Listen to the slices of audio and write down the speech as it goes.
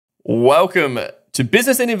Welcome to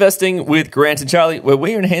Business and Investing with Grant and Charlie, where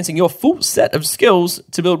we are enhancing your full set of skills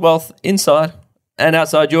to build wealth inside and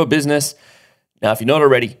outside your business. Now, if you're not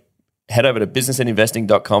already, head over to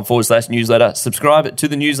businessandinvesting.com/newsletter. Subscribe to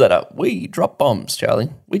the newsletter. We drop bombs,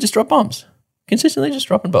 Charlie. We just drop bombs. Consistently just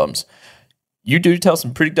dropping bombs. You do tell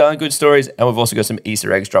some pretty darn good stories, and we've also got some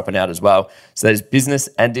Easter eggs dropping out as well. So that is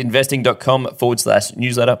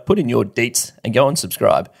businessandinvesting.com/newsletter. Put in your deets and go and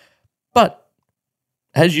subscribe. But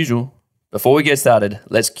as usual, before we get started,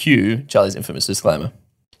 let's cue Charlie's infamous disclaimer.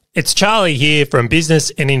 It's Charlie here from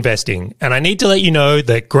Business and Investing, and I need to let you know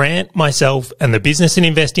that Grant, myself, and the Business and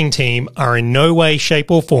Investing team are in no way,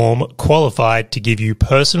 shape, or form qualified to give you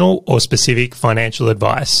personal or specific financial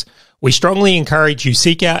advice. We strongly encourage you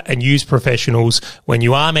seek out and use professionals when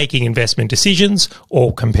you are making investment decisions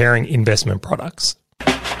or comparing investment products.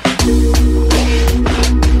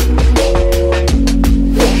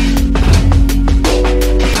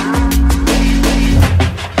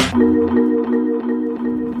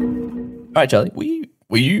 All right, Charlie,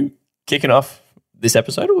 were you kicking off this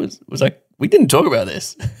episode, or was like, we didn't talk about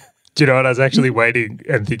this? Do you know what? I was actually waiting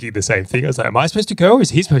and thinking the same thing. I was like, am I supposed to go or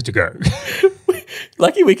is he supposed to go?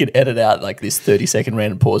 Lucky we could edit out like this 30-second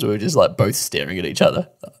random pause where we're just like both staring at each other.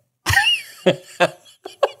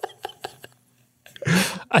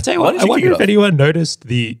 I tell you what, I wonder if anyone noticed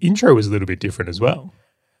the intro was a little bit different as well.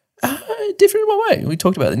 Different in what way? We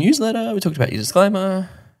talked about the newsletter. We talked about your disclaimer.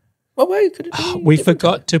 What way could it be? We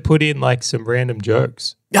forgot to put in like some random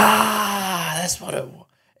jokes. That's what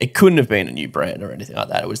it couldn't have been a new brand or anything like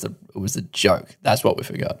that. It was the joke. That's what we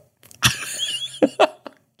forgot.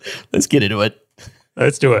 Let's get into it.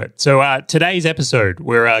 Let's do it. So today's episode,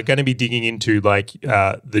 we're going to be digging into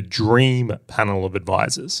the dream panel of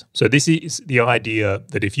advisors. So this is the idea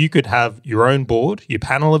that if you could have your own board, your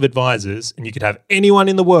panel of advisors, and you could have anyone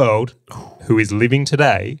in the world who is living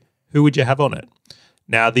today, who would you have on it?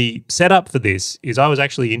 Now, the setup for this is I was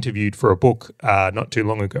actually interviewed for a book not too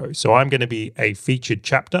long ago. So I'm going to be a featured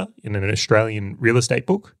chapter in an Australian real estate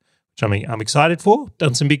book, which I'm excited for.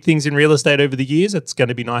 Done some big things in real estate over the years. It's going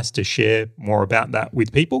to be nice to share more about that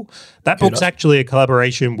with people. That book's actually a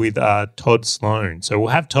collaboration with Todd Sloan. So we'll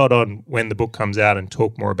have Todd on when the book comes out and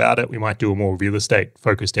talk more about it. We might do a more real estate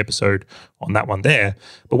focused episode on that one there.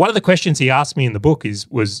 But one of the questions he asked me in the book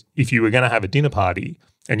was if you were going to have a dinner party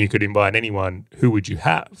and you could invite anyone, who would you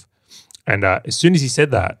have? And as soon as he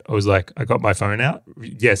said that, I was like, I got my phone out.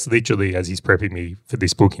 Yes, literally, as he's prepping me for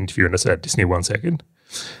this book interview, and I said, just need 1 second.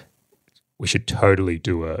 We should totally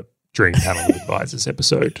do a Dream Panel of Advisors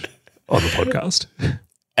episode on the podcast.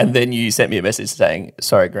 And then you sent me a message saying,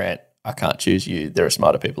 sorry, Grant, I can't choose you. There are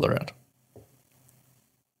smarter people around.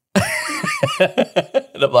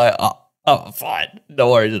 And I'm like, oh, fine.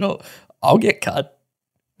 No worries at all. I'll get cut.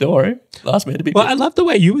 Don't worry. Last man to be picked. I love the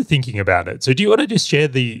way you were thinking about it. So do you want to just share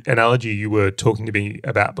the analogy you were talking to me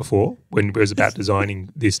about before when it was about designing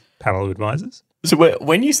this panel of advisors? So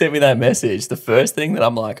when you sent me that message, the first thing that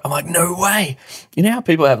I'm like, no way. You know how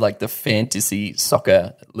people have like the fantasy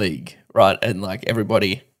soccer league, right? And like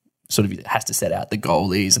everybody sort of has to set out the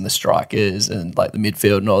goalies and the strikers and like the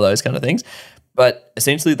midfield and all those kind of things. But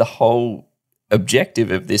essentially the whole objective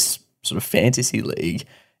of this sort of fantasy league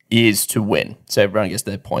is to win. So everyone gets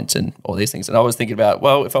their points and all these things. And I was thinking about,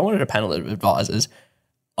 well, if I wanted a panel of advisors,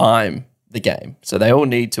 I'm the game. So they all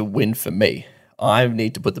need to win for me. I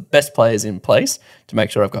need to put the best players in place to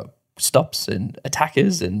make sure I've got stops and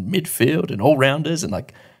attackers and midfield and all-rounders and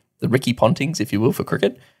like the Ricky Pontings, if you will, for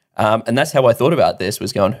cricket. And that's how I thought about this,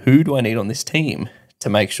 was going, who do I need on this team to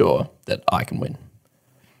make sure that I can win?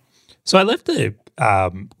 So I left the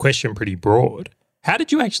question pretty broad. How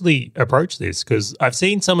did you actually approach this? Because I've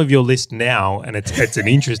seen some of your list now, and it's an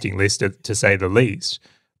interesting list to say the least.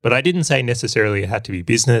 But I didn't say necessarily it had to be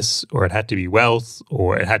business or it had to be wealth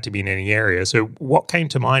or it had to be in any area. So what came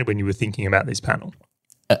to mind when you were thinking about this panel?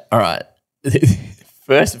 All right.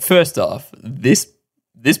 First off, this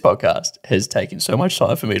podcast has taken so much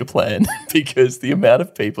time for me to plan because the amount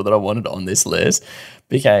of people that I wanted on this list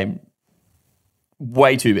became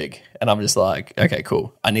way too big. And I'm just like, okay,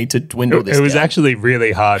 cool. I need to dwindle this It was down. actually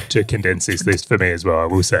really hard to condense this list for me as well, I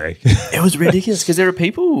will say. It was ridiculous because there are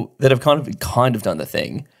people that have kind of done the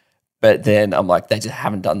thing, but then I'm like, they just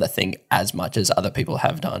haven't done the thing as much as other people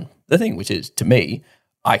have done the thing, which is, to me,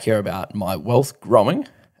 I care about my wealth growing,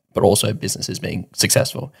 but also businesses being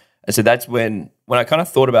successful. And so that's when I kind of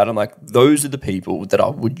thought about it, I'm like, those are the people that I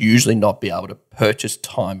would usually not be able to purchase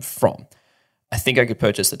time from. I think I could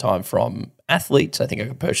purchase the time from athletes. I think I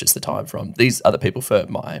could purchase the time from these other people for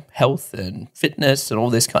my health and fitness and all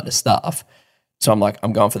this kind of stuff. So I'm like,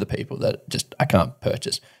 I'm going for the people that just I can't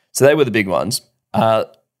purchase. So they were the big ones.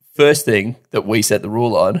 first thing that we set the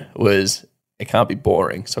rule on was it can't be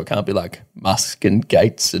boring. So it can't be like Musk and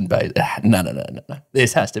Gates and no.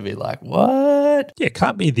 This has to be like, what? Yeah, it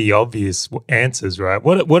can't be the obvious answers, right?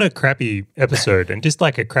 What a crappy episode. And just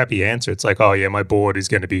like a crappy answer, it's like, oh yeah, my board is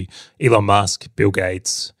going to be Elon Musk, Bill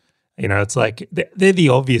Gates. You know, it's like they're the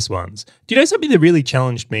obvious ones. Do you know something that really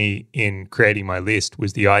challenged me in creating my list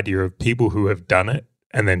was the idea of people who have done it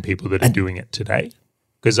and then people that are doing it today?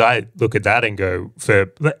 Because I look at that and go,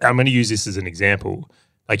 I'm going to use this as an example.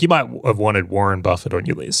 Like you might have wanted Warren Buffett on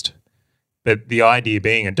your list, but the idea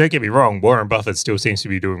being, and don't get me wrong, Warren Buffett still seems to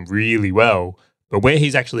be doing really well, but where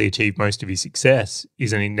he's actually achieved most of his success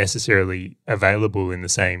isn't necessarily available in the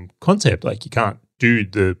same concept. Like you can't do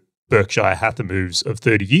the Berkshire Hathaway moves of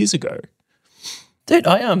 30 years ago. Dude,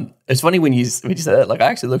 it's funny when you say that. Like I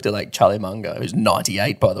actually looked at like Charlie Munger, who's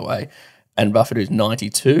 98 by the way, and Buffett who's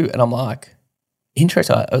 92, and I'm like,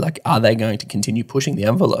 interesting. Like, are they going to continue pushing the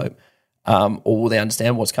envelope? Or will they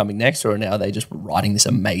understand what's coming next, or now are they just riding this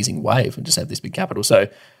amazing wave and just have this big capital? So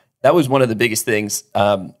that was one of the biggest things.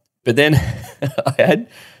 But then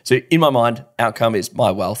so in my mind, outcome is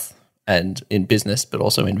my wealth and in business, but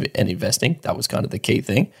also in investing. That was kind of the key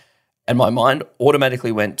thing. And my mind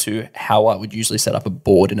automatically went to how I would usually set up a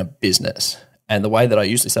board in a business. And the way that I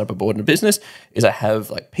usually set up a board in a business is I have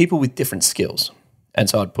like people with different skills. And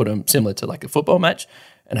so I'd put them similar to like a football match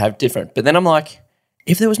and have different. But then I'm like,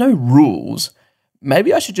 if there was no rules,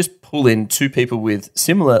 maybe I should just pull in two people with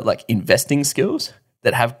similar like investing skills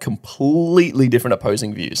that have completely different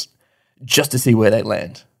opposing views just to see where they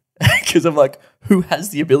land. Because I'm like, who has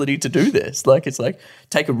the ability to do this? Like, it's like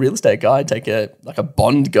take a real estate guy, take a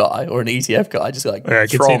bond guy or an ETF guy, just like I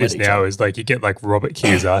can see this now is like you get like Robert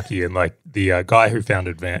Kiyosaki and like the guy who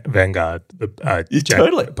founded Vanguard, Jack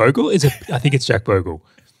totally. Bogle. I think it's Jack Bogle.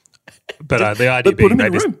 But the idea being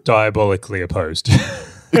they just diabolically opposed.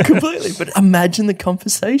 Completely. But imagine the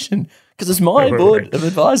conversation because it's my board of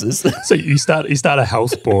advisors. So you start a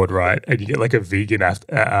health board, right? And you get like a vegan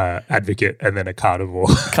advocate and then a carnivore.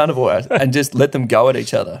 And just let them go at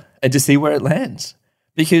each other and just see where it lands.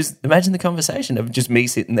 Because imagine the conversation of just me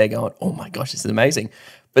sitting there going, oh my gosh, this is amazing.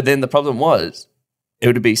 But then the problem was it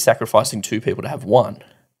would be sacrificing two people to have one,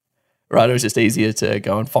 right? It was just easier to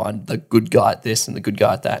go and find the good guy at this and the good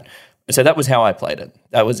guy at that. So that was how I played it.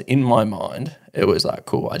 That was in my mind. It was like,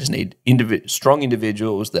 cool, I just need strong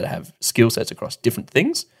individuals that have skill sets across different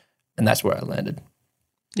things. And that's where I landed.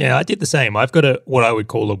 Yeah, I did the same. I've got what I would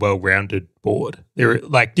call a well-rounded board. They're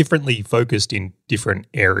like differently focused in different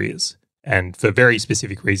areas and for very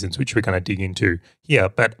specific reasons, which we're going to dig into here.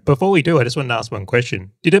 But before we do, I just want to ask one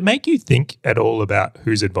question. Did it make you think at all about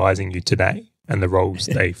who's advising you today and the roles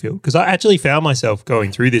they fill? Because I actually found myself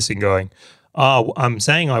going through this and going, oh, I'm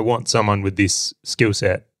saying I want someone with this skill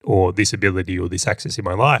set or this ability or this access in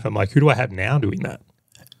my life. I'm like, who do I have now doing that?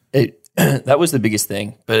 That was the biggest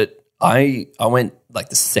thing. But I went like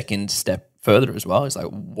the second step further as well. It's like,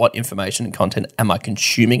 what information and content am I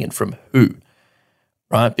consuming and from who?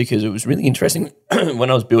 Right? Because it was really interesting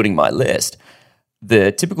when I was building my list,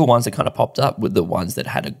 the typical ones that kind of popped up were the ones that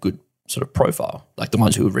had a good sort of profile, like the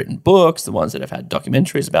ones who have written books, the ones that have had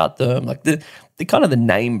documentaries about them, like the kind of the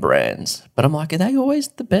name brands. But I'm like, are they always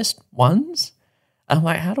the best ones? And I'm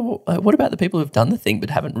like, what about the people who've done the thing but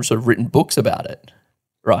haven't sort of written books about it?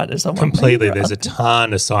 Right? Completely. There's a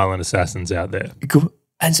ton of silent assassins out there.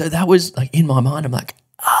 And so that was like in my mind, I'm like,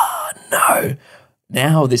 no.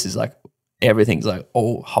 Now this is like, everything's like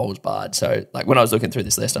all holes barred. So like when I was looking through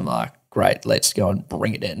this list, I'm like, great, let's go and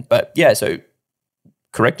bring it in. But yeah, so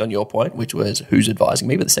correct on your point, which was who's advising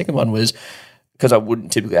me. But the second one was because I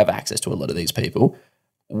wouldn't typically have access to a lot of these people.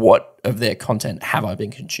 What of their content have I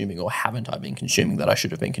been consuming or haven't I been consuming that I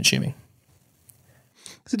should have been consuming?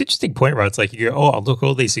 It's an interesting point, right? It's like you go, oh, look,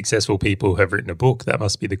 all these successful people have written a book. That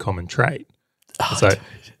must be the common trait. So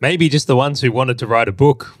maybe just the ones who wanted to write a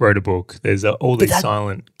book wrote a book. There's all these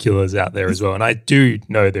silent killers out there as well. And I do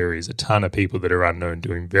know there is a ton of people that are unknown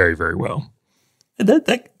doing very, very well.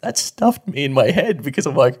 That stuffed me in my head because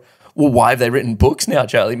I'm like, well, why have they written books now,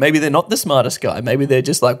 Charlie? Maybe they're not the smartest guy. Maybe they're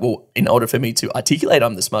just like, well, in order for me to articulate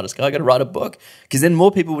I'm the smartest guy, I got to write a book because then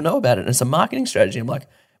more people will know about it. And it's a marketing strategy. I'm like,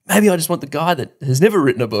 maybe I just want the guy that has never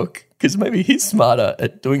written a book because maybe he's smarter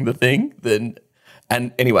at doing the thing than.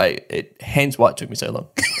 And anyway, hence why it took me so long.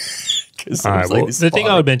 All right, well, the thing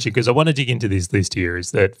I would mention, because I want to dig into this list here,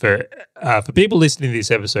 is that for people listening to this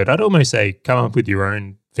episode, I'd almost say come up with your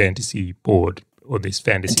own fantasy board or this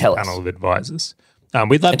fantasy panel of advisors.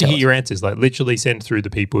 We'd love to hear your answers. Like literally send through the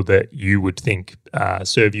people that you would think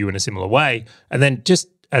serve you in a similar way, and then just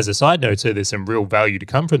as a side note, so there's some real value to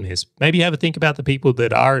come from this, maybe have a think about the people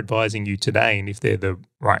that are advising you today and if they're the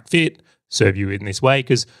right fit, serve you in this way.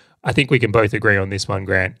 Because I think we can both agree on this one,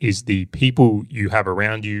 Grant, is the people you have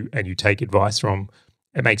around you and you take advice from,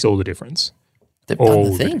 it makes all the difference. They've done All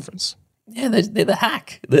the the thing. difference. Yeah, they're the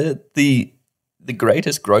hack. The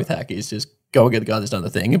greatest growth hack is just go and get the guy that's done the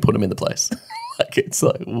thing and put him in the place. Like it's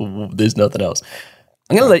like there's nothing else.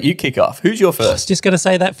 I'm going to let you kick off. Who's your I was first? just going to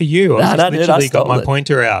say that for you. I Dude, I literally got stole my it.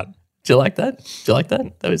 pointer out. Do you like that? Do you like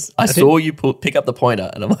that? I saw you pick up the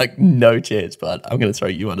pointer, and I'm like, no chance, bud. I'm going to throw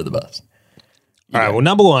you under the bus. All right. Well,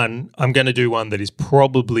 number one, I'm going to do one that is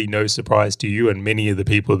probably no surprise to you and many of the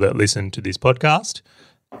people that listen to this podcast.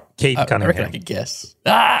 Keith I reckon I Cunningham. could guess.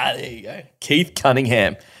 There you go. Keith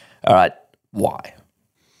Cunningham. All right. Why?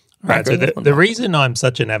 Right. So the reason I'm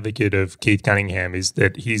such an advocate of Keith Cunningham is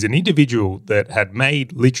that he's an individual that had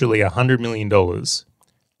made literally $100 million,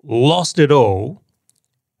 lost it all,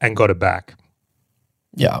 and got it back.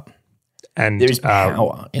 Yeah. And There is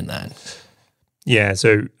power in that. yeah,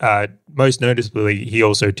 so most noticeably, he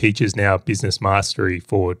also teaches now business mastery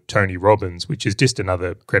for Tony Robbins, which is just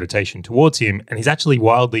another accreditation towards him. And he's actually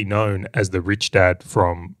widely known as the rich dad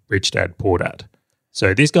from Rich Dad Poor Dad.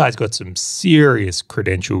 So this guy's got some serious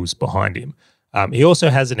credentials behind him. He also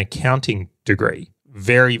has an accounting degree,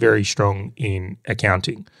 very, very strong in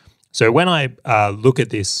accounting. So when I look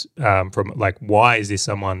at this from like, why is this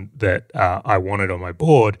someone that I wanted on my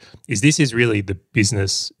board, this is really the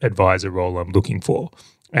business advisor role I'm looking for.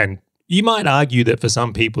 And you might argue that for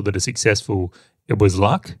some people that are successful, it was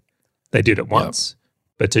luck. They did it once.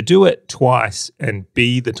 But to do it twice and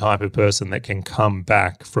be the type of person that can come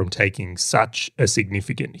back from taking such a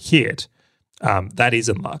significant hit, that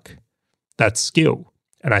isn't luck. That's skill.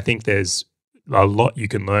 And I think there's a lot you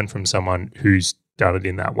can learn from someone who's done it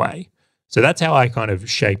in that way. So that's how I kind of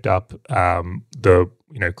shaped up the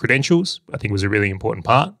credentials. I think was a really important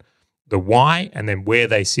part. The why and then where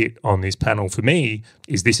they sit on this panel for me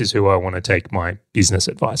is this is who I want to take my business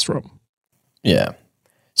advice from. Yeah.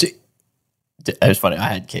 So it was funny. I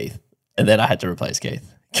had Keith, and then I had to replace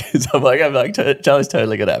Keith because I'm like, Charlie's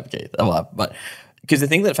totally going to have Keith. I'm like, but because the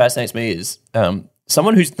thing that fascinates me is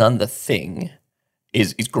someone who's done the thing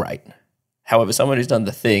is great. However, someone who's done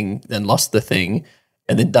the thing, then lost the thing,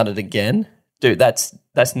 and then done it again, dude, that's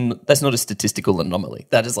not a statistical anomaly.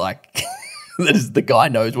 That is like that is the guy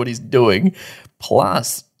knows what he's doing.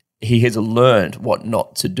 Plus, he has learned what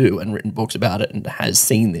not to do and written books about it and has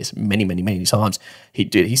seen this many, many, many times.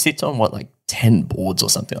 He sits on like 10 boards or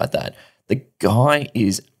something like that. The guy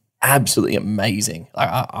is absolutely amazing.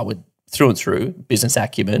 I would through and through business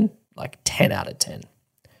acumen, like 10 out of 10.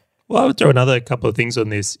 Well, I would throw another couple of things on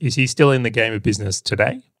this. Is he still in the game of business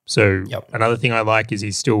today? So Another thing I like is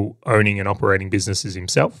he's still owning and operating businesses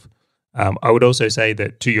himself. I would also say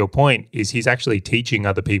that to your point is he's actually teaching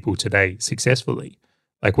other people today successfully.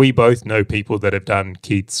 Like we both know people that have done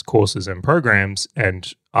Keith's courses and programs,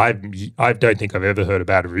 and I don't think I've ever heard a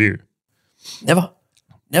bad review. Never.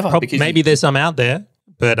 Maybe there's some out there,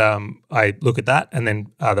 but I look at that. And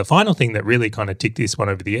then the final thing that really kind of ticked this one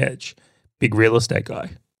over the edge, big real estate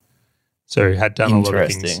guy. So had done a lot of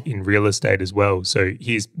things in real estate as well. So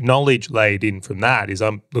his knowledge laid in from that is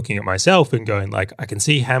I'm looking at myself and going like, I can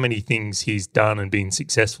see how many things he's done and been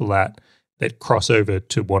successful at that cross over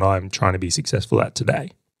to what I'm trying to be successful at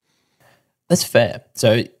today. That's fair.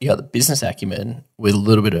 So you got the business acumen with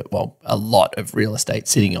a lot of real estate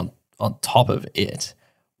sitting on top of it.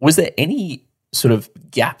 Was there any sort of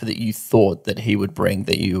gap that you thought that he would bring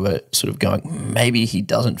that you were sort of going, maybe he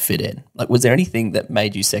doesn't fit in? Like, was there anything that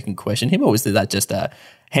made you second question him, or was that just a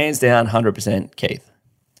hands down 100% Keith?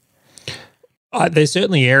 There's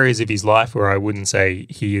certainly areas of his life where I wouldn't say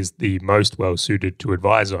he is the most well-suited to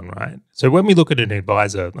advise on, right? So when we look at an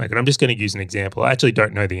advisor, and I'm just going to use an example. I actually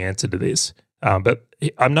don't know the answer to this, but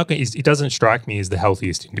I'm not going. He doesn't strike me as the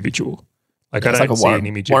healthiest individual. Like I don't see an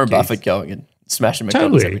image of Warren Keith. Buffett going and smashing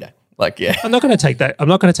McDonald's every day. Like, yeah. I'm not going to take that. I'm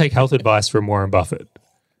not going to take health advice from Warren Buffett.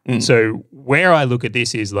 So where I look at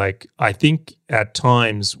this is like, I think at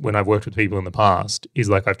times when I've worked with people in the past is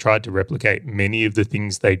like I've tried to replicate many of the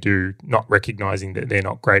things they do, not recognizing that they're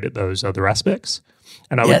not great at those other aspects.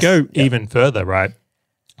 And I would go even further, right?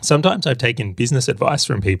 Sometimes I've taken business advice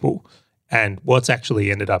from people, and what's actually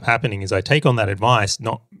ended up happening is I take on that advice,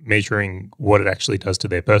 not measuring what it actually does to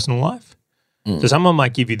their personal life. So someone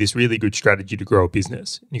might give you this really good strategy to grow a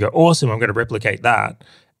business. You go, awesome, I'm going to replicate that.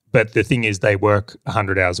 But the thing is they work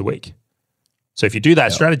 100 hours a week. So if you do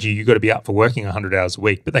that strategy, you've got to be up for working 100 hours a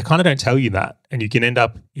week. But they kind of don't tell you that. And you can end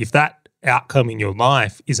up, if that outcome in your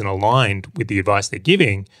life isn't aligned with the advice they're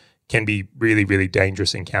giving, can be really, really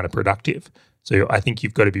dangerous and counterproductive. So I think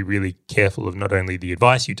you've got to be really careful of not only the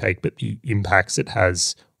advice you take, but the impacts it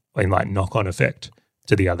has in like knock-on effect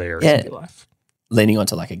to the other areas of your life. Leaning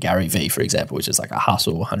onto like a Gary Vee, for example, which is like a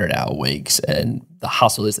hustle, 100-hour weeks, and the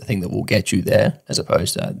hustle is the thing that will get you there, as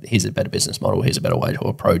opposed to here's a better business model, here's a better way to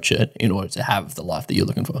approach it in order to have the life that you're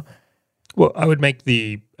looking for. Well, I would make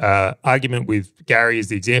the argument with Gary as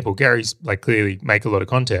the example. Gary's like clearly make a lot of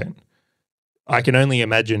content. I can only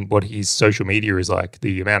imagine what his social media is like,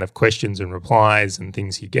 the amount of questions and replies and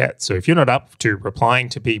things he gets. So if you're not up to replying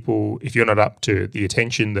to people, if you're not up to the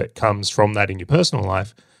attention that comes from that in your personal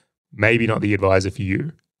life, maybe not the advisor for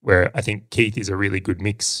you. Where I think Keith is a really good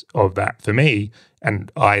mix of that for me,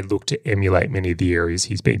 and I look to emulate many of the areas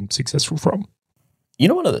he's been successful from. You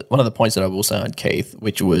know, one of the points that I will say on Keith,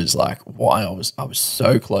 which was like why I was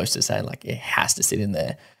so close to saying like it has to sit in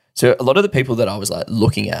there. So a lot of the people that I was like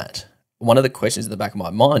looking at, one of the questions in the back of my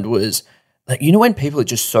mind was like, you know, when people are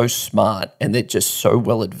just so smart and they're just so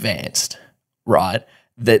well advanced, right,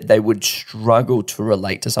 that they would struggle to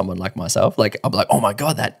relate to someone like myself. Like I'm like, oh my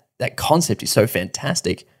God, that concept is so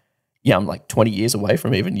fantastic. Yeah, I'm like 20 years away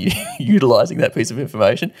from even utilizing that piece of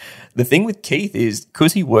information. The thing with Keith is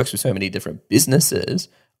because he works with so many different businesses,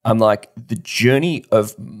 I'm like the journey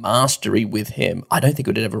of mastery with him, I don't think it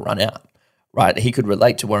would ever run out, right? He could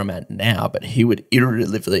relate to where I'm at now, but he would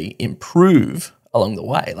iteratively improve along the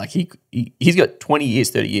way. Like he's got 20 years,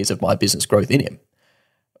 30 years of my business growth in him,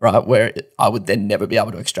 right? Where I would then never be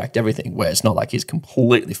able to extract everything, where it's not like he's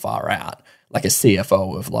completely far out, like a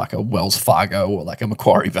CFO of like a Wells Fargo or like a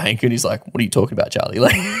Macquarie Bank. And he's like, what are you talking about, Charlie?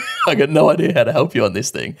 Like, I got no idea how to help you on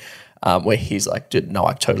this thing. Where he's like, dude, no,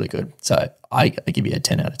 I totally could. So I give you a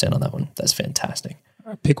 10 out of 10 on that one. That's fantastic. All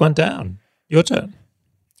right, pick one down. Your turn.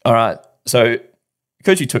 All right. So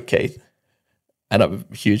because you took Keith, and I'm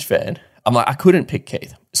a huge fan, I'm like, I couldn't pick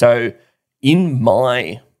Keith. So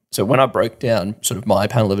when I broke down sort of my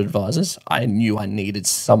panel of advisors, I knew I needed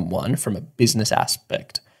someone from a business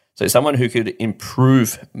aspect. So someone who could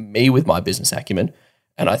improve me with my business acumen,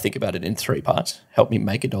 and I think about it in 3 parts: help me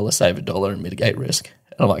make $1, save $1, and mitigate risk.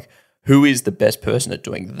 And I'm like, who is the best person at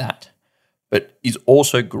doing that, but is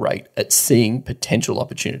also great at seeing potential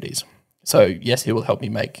opportunities? So yes, he will help me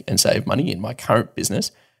make and save money in my current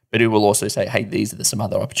business, but he will also say, hey, these are some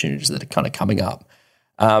other opportunities that are kind of coming up.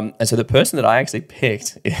 And so the person that I actually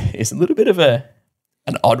picked is a little bit of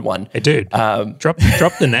an odd one. Hey, dude, drop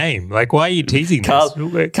the name. Like, why are you teasing Carl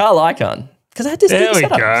Icahn. Because I had this there thing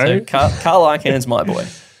set we up. go. So Carl Icahn's my boy.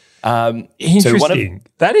 Interesting.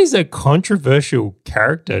 That is a controversial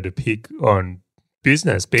character to pick on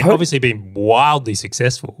business, obviously being wildly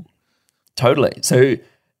successful. Totally. So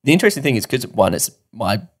the interesting thing is because one, it's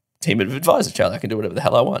my team of advisors, Charlie. I can do whatever the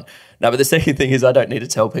hell I want. No, but the second thing is I don't need to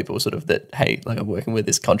tell people sort of that, hey, like I'm working with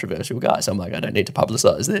this controversial guy. So I'm like, I don't need to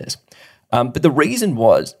publicize this. But the reason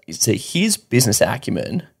is to his business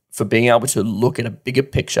acumen for being able to look at a bigger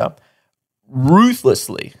picture,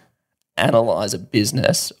 ruthlessly analyze a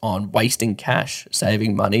business on wasting cash,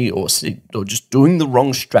 saving money, or just doing the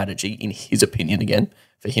wrong strategy, in his opinion, again,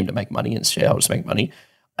 for him to make money and shareholders to make money,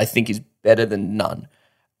 I think is better than none.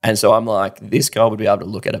 And so I'm like, this guy would be able to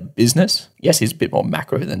look at a business. Yes, he's a bit more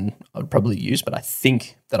macro than I'd probably use, but I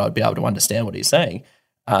think that I'd be able to understand what he's saying,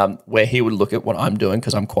 where he would look at what I'm doing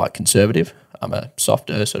because I'm quite conservative. I'm a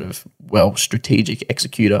softer, sort of strategic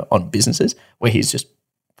executor on businesses, where he's just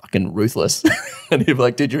fucking ruthless. And he'd be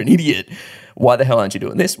like, dude, you're an idiot. Why the hell aren't you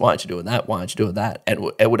doing this? Why aren't you doing that? Why aren't you doing that?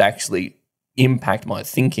 And it would actually impact my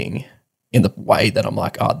thinking in the way that I'm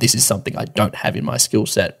like, this is something I don't have in my skill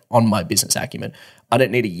set on my business acumen. I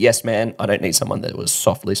don't need a yes man. I don't need someone that would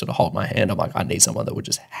softly sort of hold my hand. I'm like, I need someone that would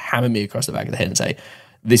just hammer me across the back of the head and say,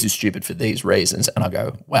 this is stupid for these reasons. And I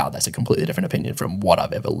go, wow, that's a completely different opinion from what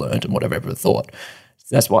I've ever learned and what I've ever thought.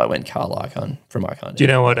 That's why I went Carl Icahn from Icahn. Do you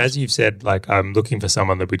know what? As you've said, like, I'm looking for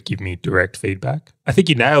someone that would give me direct feedback. I think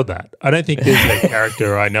you nailed that. I don't think there's a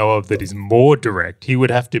character I know of that is more direct. He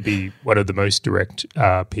would have to be one of the most direct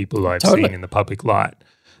people I've seen in the public light.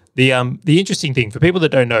 The interesting thing for people that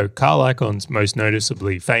don't know, Carl Icahn's most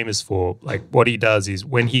noticeably famous for, like, what he does is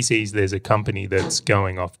when he sees there's a company that's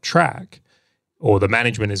going off track or the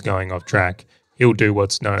management is going off track, he'll do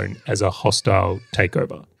what's known as a hostile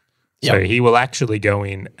takeover. So he will actually go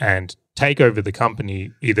in and take over the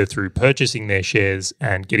company either through purchasing their shares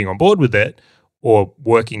and getting on board with it, or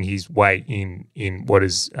working his way in what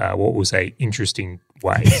we'll say interesting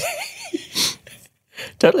ways.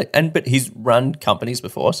 Totally. But he's run companies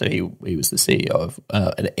before. So he was the CEO of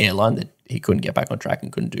an airline that he couldn't get back on track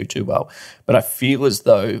and couldn't do too well. But I feel as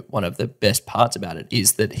though one of the best parts about it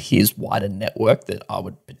is that his wider network that I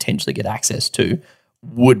would potentially get access to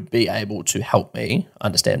would be able to help me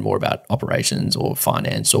understand more about operations or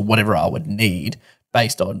finance or whatever I would need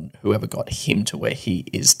based on whoever got him to where he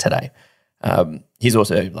is today. He's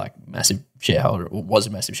also like massive shareholder, or was a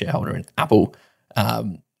massive shareholder in Apple.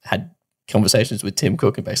 Had conversations with Tim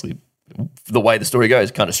Cook, and basically, the way the story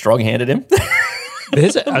goes, kind of strong-handed him. I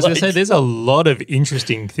was going to say, there's a lot of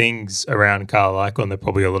interesting things around Carl Icahn that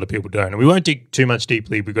probably a lot of people don't. And we won't dig too much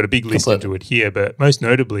deeply. We've got a big list into it here. But most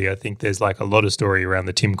notably, I think there's like a lot of story around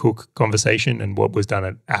the Tim Cook conversation and what was done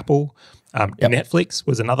at Apple. Netflix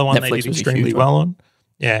was another one they did extremely well on.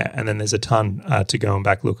 Yeah, and then there's a ton to go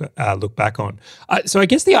and look back on. So I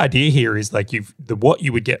guess the idea here is like what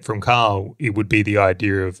you would get from Carl, it would be the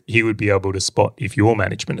idea of he would be able to spot if your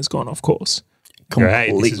management has gone off course.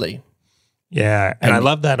 Completely. Yeah, and I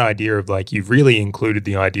love that idea of like you've really included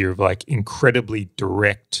the idea of like incredibly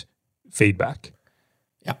direct feedback.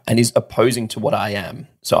 Yeah, and he's opposing to what I am.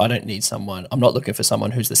 So I don't need someone, I'm not looking for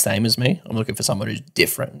someone who's the same as me. I'm looking for someone who's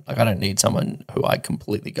different. Like I don't need someone who I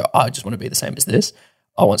completely go, I just want to be the same as this.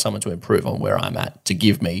 I want someone to improve on where I'm at, to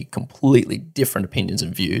give me completely different opinions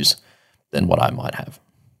and views than what I might have.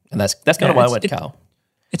 And that's kind of why I went to Carl.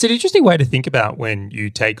 It's an interesting way to think about when you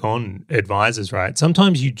take on advisors, right?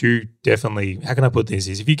 Sometimes you do definitely, how can I put this,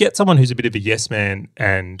 is if you get someone who's a bit of a yes man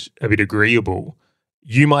and a bit agreeable,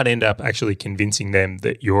 you might end up actually convincing them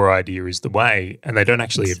that your idea is the way and they don't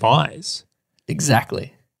actually advise.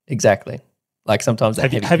 Exactly. Like sometimes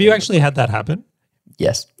have you actually had that happen?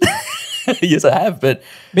 Yes. Yes, I have. But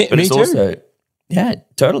it's too. Also, yeah,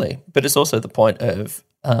 totally. But it's also the point of,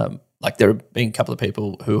 like there have been a couple of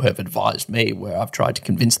people who have advised me where I've tried to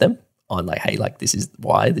convince them on like, hey, like this is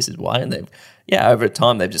why. And they've, over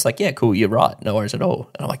time they've just like, yeah, cool, you're right. No worries at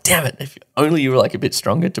all. And I'm like, damn it. If only you were like a bit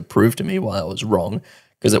stronger to prove to me why I was wrong,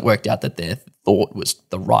 because it worked out that their thought was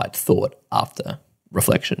the right thought after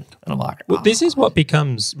reflection. And I'm like, well, this is what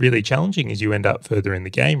becomes really challenging as you end up further in the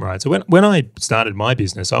game, right? So when I started my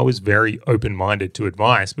business, I was very open-minded to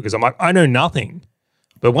advice because I'm like, I know nothing.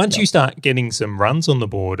 But once you start getting some runs on the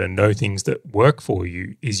board and know things that work for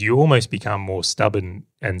you, is you almost become more stubborn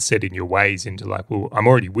and set in your ways into like, well, I'm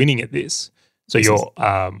already winning at this. So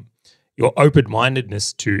your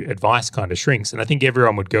open-mindedness to advice kind of shrinks. And I think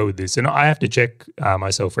everyone would go with this. And I have to check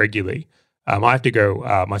myself regularly. I have to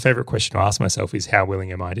go, my favorite question to ask myself is, how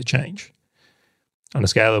willing am I to change? On a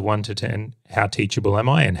scale of 1 to 10, how teachable am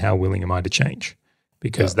I and how willing am I to change?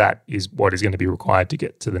 Because that is what is going to be required to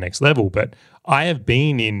get to the next level. But I have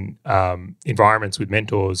been in environments with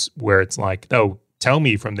mentors where it's like they'll tell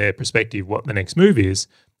me from their perspective what the next move is,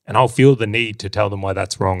 and I'll feel the need to tell them why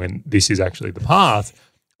that's wrong and this is actually the path.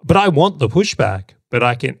 But I want the pushback,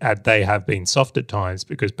 but they have been soft at times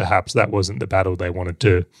because perhaps that wasn't the battle they wanted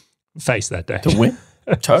to face that day. To win.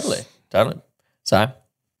 Totally. So,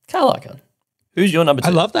 Carl Icahn, who's your number 2?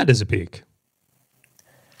 I love that as a pick.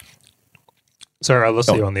 Sorry, I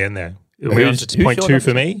lost you on the end there. We're on to point 2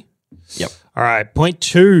 for me? Yep. All right, point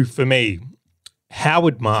 2 for me,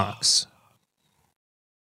 Howard Marks.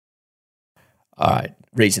 All right,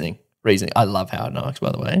 reasoning. I love Howard Marks,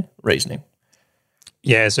 by the way. Reasoning.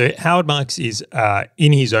 Yeah, so Howard Marks is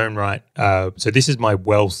in his own right. So this is my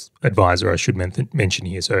wealth advisor, I should mention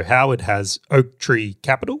here. So Howard has Oaktree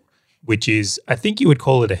Capital, which is, I think you would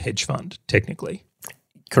call it a hedge fund, technically.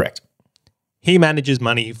 Correct. He manages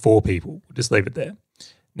money for people. We'll just leave it there.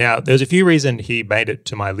 Now, there's a few reasons he made it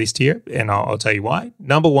to my list here, and I'll tell you why.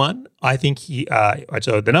 Number one, I think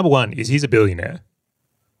the number one is he's a billionaire.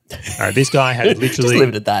 This guy has literally... Just leave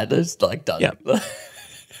it at that. It's like done. Yeah.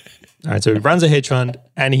 All right, so he runs a hedge fund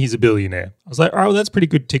and he's a billionaire. I was like, all right, well, that's pretty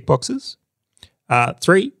good tick boxes.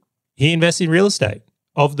 3, he invests in real estate.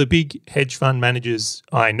 Of the big hedge fund managers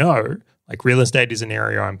I know, like real estate is an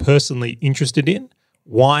area I'm personally interested in.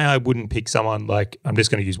 Why I wouldn't pick someone like, I'm just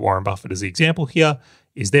going to use Warren Buffett as the example here,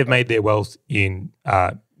 is they've made their wealth in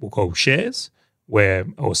we'll call shares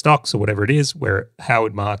or stocks or whatever it is, where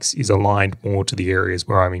Howard Marks is aligned more to the areas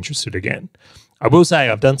where I'm interested again. I will say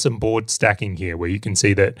I've done some board stacking here where you can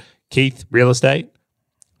see that Keith, real estate,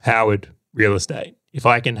 Howard, real estate. If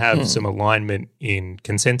I can have some alignment in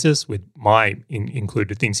consensus with my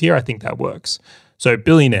included things here, I think that works. So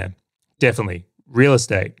billionaire, definitely. Real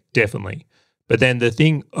estate, definitely. But then the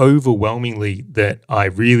thing overwhelmingly that I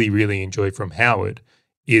really, really enjoy from Howard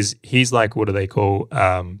is he's like, what do they call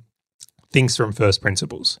things from first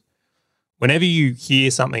principles. Whenever you hear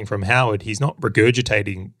something from Howard, he's not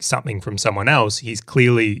regurgitating something from someone else. He's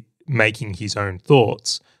clearly making his own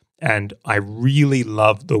thoughts. And I really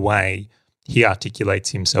love the way he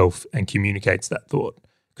articulates himself and communicates that thought.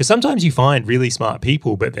 Because sometimes you find really smart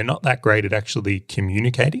people, but they're not that great at actually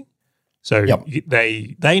communicating. So Yep.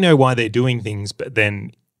 they know why they're doing things, but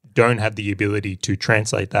then don't have the ability to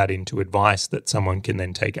translate that into advice that someone can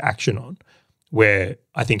then take action on. Where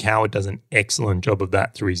I think Howard does an excellent job of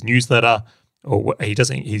that through his newsletter, or what he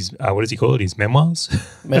doesn't. His what does he call it? His memoirs.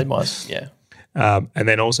 Memoirs, yeah. And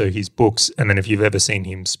then also his books. And then if you've ever seen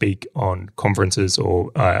him speak on conferences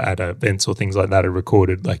or at events or things like that are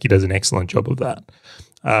recorded, like he does an excellent job of that.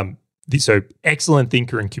 So excellent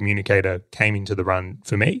thinker and communicator came into the run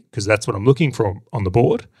for me because that's what I'm looking for on the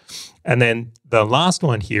board. And then the last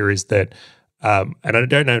one here is that, and I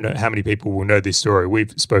don't know how many people will know this story,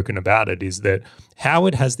 we've spoken about it, is that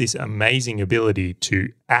Howard has this amazing ability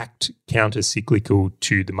to act counter-cyclical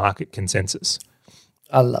to the market consensus.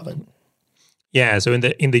 I love it. Yeah, so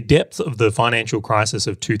in the depth of the financial crisis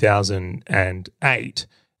of 2008,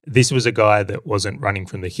 this was a guy that wasn't running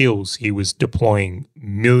from the hills. He was deploying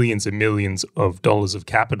millions and millions of dollars of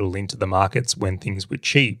capital into the markets when things were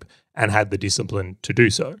cheap and had the discipline to do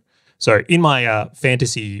so. So in my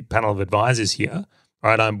fantasy panel of advisors here,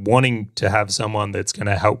 right, I'm wanting to have someone that's going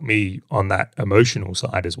to help me on that emotional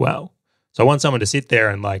side as well. So I want someone to sit there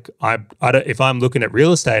and like, I don't, if I'm looking at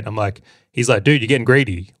real estate, I'm like, he's like, dude, you're getting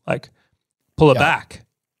greedy. Like, pull it back.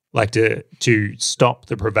 Like to stop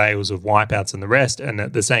the prevails of wipeouts and the rest. And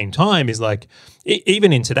at the same time is like,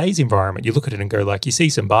 even in today's environment, you look at it and go like, you see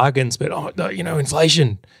some bargains, but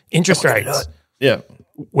inflation, interest rates. Yeah.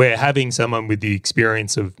 Where having someone with the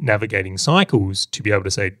experience of navigating cycles to be able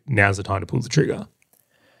to say, now's the time to pull the trigger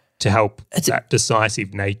to help that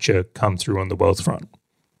decisive nature come through on the wealth front.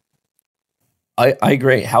 I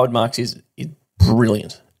agree. Howard Marks is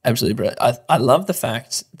brilliant. Absolutely brilliant. I love the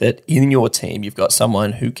fact that in your team you've got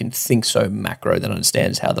someone who can think so macro that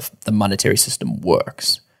understands how the monetary system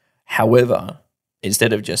works. However,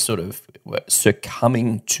 instead of just sort of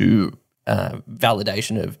succumbing to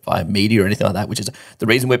validation by media or anything like that, which is the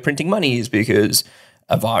reason we're printing money is because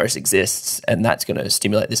a virus exists and that's going to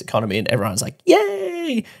stimulate this economy and everyone's like,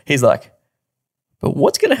 yay! He's like, but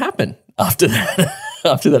what's going to happen after that?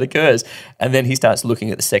 After that occurs. And then he starts looking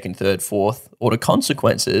at the second, third, fourth order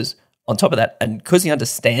consequences on top of that. And because he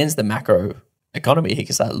understands the macro economy, he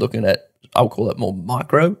can start looking at, I'll call it more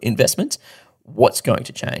micro investments. What's going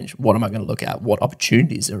to change? What am I going to look at? What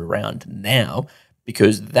opportunities are around now?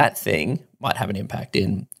 Because that thing might have an impact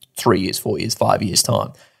in 3 years, 4 years, 5 years'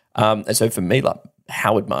 time. And so for me, like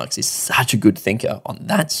Howard Marks is such a good thinker on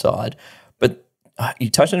that side. But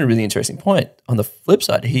you touched on a really interesting point. On the flip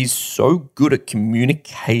side, he's so good at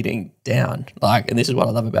communicating down. And this is what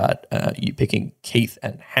I love about you picking Keith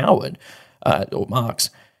and Howard or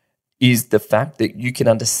Marks, is the fact that you can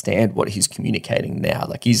understand what he's communicating now.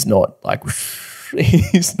 Like he's not like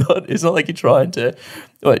it's not like you're trying to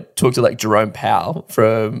talk to like Jerome Powell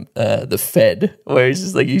from the Fed, where he's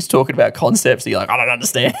just like he's talking about concepts that you're like, I don't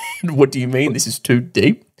understand. What do you mean? This is too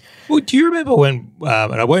deep. Well, do you remember when,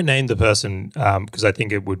 and I won't name the person because I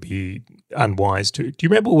think it would be unwise to, do you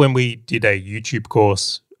remember when we did a YouTube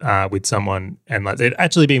course with someone and like they'd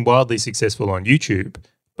actually been wildly successful on YouTube,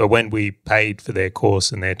 but when we paid for their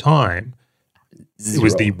course and their time, it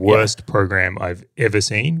was the worst program I've ever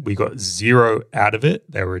seen. We got zero out of it.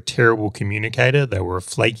 They were a terrible communicator. They were a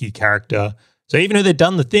flaky character. So even though they'd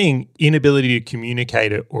done the thing, inability to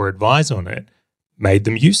communicate it or advise on it made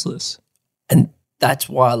them useless. And that's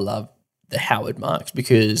why I love the Howard Marks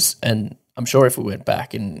because, and I'm sure if we went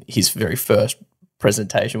back in his very first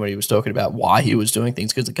presentation when he was talking about why he was doing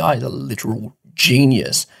things, because the guy is a literal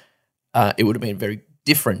genius, it would have been very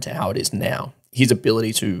different to how it is now. His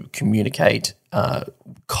ability to communicate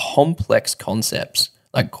complex concepts,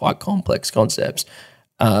 like quite complex concepts,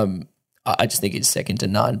 I just think is second to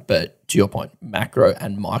none. But to your point, macro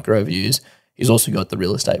and micro views, he's also got the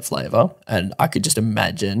real estate flavor. And I could just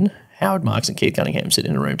imagine Howard Marks and Keith Cunningham sit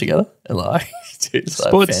in a room together and like, dude,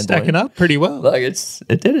 sports stacking up pretty well. Like it's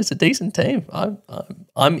a decent team.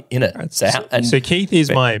 I'm in it. So Keith is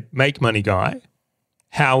my make money guy.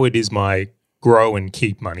 Howard is my grow and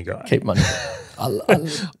keep money guy. Keep money.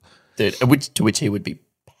 Dude, to which he would be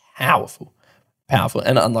powerful,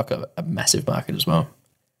 and unlock a massive market as well.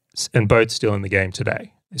 And both still in the game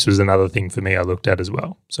today. This was another thing for me I looked at as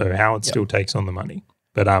well. So Howard still takes on the money.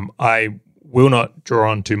 But I will not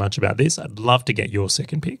draw on too much about this. I'd love to get your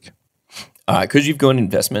second pick. All right, because you've gone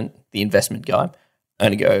the investment guy. I'm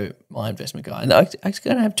going to go my investment guy. And I'm actually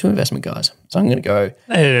going to have two investment guys. So I'm going to go.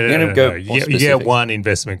 No. You get one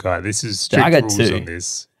investment guy. This is strict rules two. On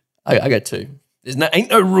this. I got two. Ain't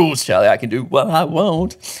no rules, Charlie. I can do what I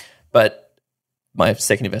want. But my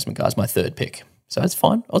second investment guy is my third pick. So that's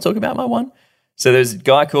fine. I'll talk about my one. So there's a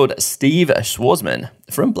guy called Steve Schwarzman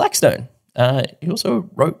from Blackstone. He also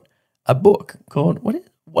wrote a book called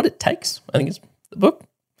What It Takes, I think it's the book.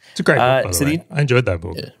 It's a great book, by the way. I enjoyed that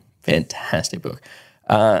book. Yeah, fantastic book.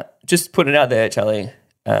 Just put it out there, Charlie.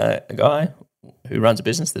 A guy who runs a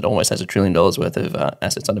business that almost has $1 trillion worth of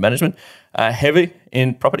assets under management, heavy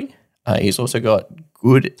in property. He's also got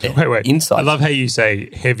good insight. I love how you say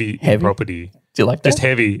heavy in property. Do you like that? Just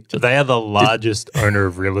heavy. They are the largest owner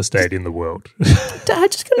of real estate in the world. I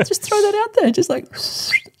just gotta just throw that out there. Just like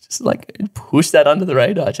push that under the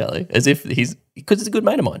radar, Charlie, as if because he's a good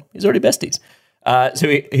mate of mine. He's already besties. So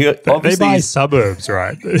he obviously they buy suburbs,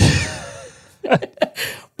 right?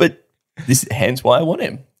 But this hence why I want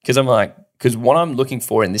him, because what I'm looking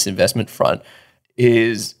for in this investment front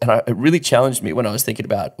is, and it really challenged me when I was thinking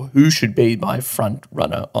about who should be my front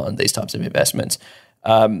runner on these types of investments.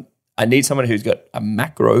 I need someone who's got a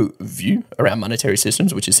macro view around monetary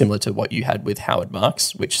systems, which is similar to what you had with Howard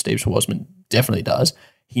Marks, which Steve Schwarzman definitely does.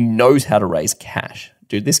 He knows how to raise cash.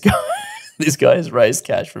 Dude, this guy has raised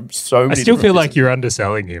cash from so many. I still feel like you're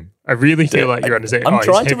underselling him. I really feel like you're underselling. I'm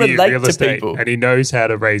trying to relate real to estate people, and he knows how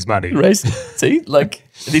to raise money. See, like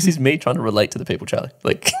this is me trying to relate to the people, Charlie.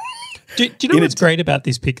 Like, do you know what's great about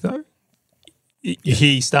this pick though?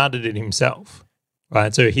 He started it himself,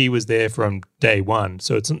 right? So he was there from day one.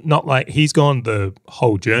 So it's not like he's gone the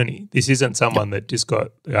whole journey. This isn't someone that just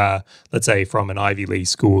got, let's say, from an Ivy League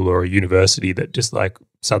school or a university that just like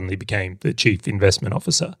suddenly became the chief investment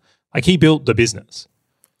officer. Like he built the business.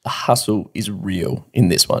 The hustle is real in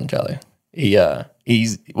this one, Charlie.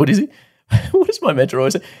 He's what is he? What does my mentor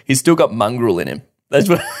always say? He's still got mongrel in him. That's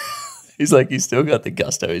what he's like. He's still got the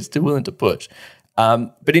gusto. He's still willing to push.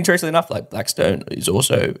 But interestingly enough, like Blackstone is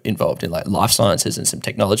also involved in like life sciences and some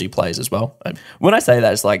technology plays as well. And when I say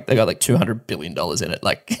that, it's like they got like $200 billion in it.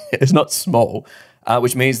 Like it's not small,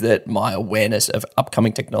 which means that my awareness of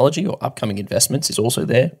upcoming technology or upcoming investments is also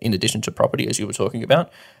there in addition to property, as you were talking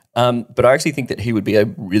about. But I actually think that he would be a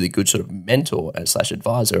really good sort of mentor /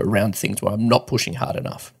 advisor around things where I'm not pushing hard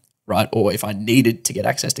enough, right? Or if I needed to get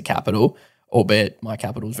access to capital, albeit my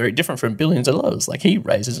capital is very different from billions of dollars like he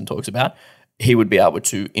raises and talks about, he would be able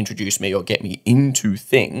to introduce me or get me into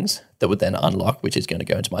things that would then unlock, which is going to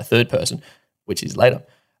go into my third person, which is later.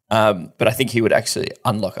 But I think he would actually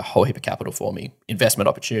unlock a whole heap of capital for me, investment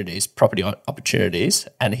opportunities, property opportunities,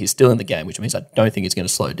 and he's still in the game, which means I don't think it's going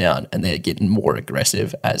to slow down and they're getting more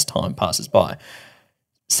aggressive as time passes by.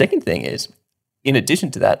 Second thing is, in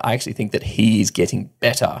addition to that, I actually think that he is getting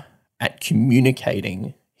better at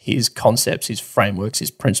communicating his concepts, his frameworks,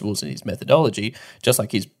 his principles, and his methodology, just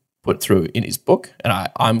like he's put through in his book. And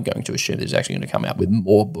I'm going to assume that he's actually going to come out with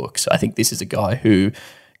more books. I think this is a guy who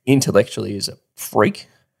intellectually is a freak,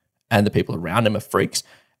 and the people around him are freaks.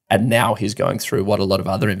 And now he's going through what a lot of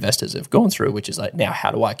other investors have gone through, which is like, now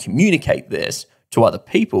how do I communicate this to other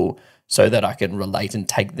people so that I can relate and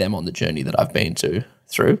take them on the journey that I've been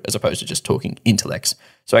through, as opposed to just talking intellects.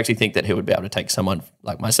 So I actually think that he would be able to take someone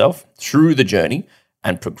like myself through the journey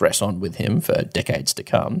and progress on with him for decades to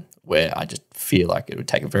come, where I just feel like it would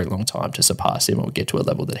take a very long time to surpass him or get to a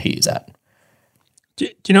level that he is at. Do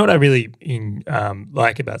you know what I really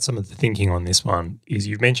like about some of the thinking on this one is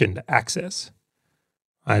you've mentioned access.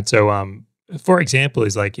 Right? So, for example,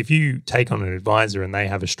 is like if you take on an advisor and they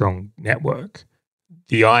have a strong network,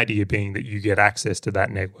 the idea being that you get access to that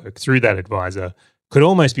network through that advisor could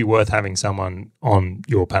almost be worth having someone on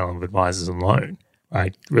your panel of advisors alone.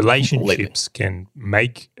 Right? Relationships can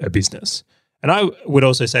make a business. And I would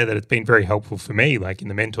also say that it's been very helpful for me. Like in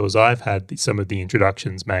the mentors I've had, some of the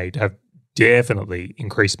introductions made have definitely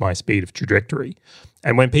increased my speed of trajectory.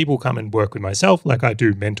 And when people come and work with myself, like I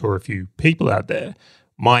do mentor a few people out there,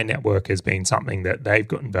 my network has been something that they've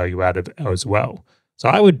gotten value out of as well. So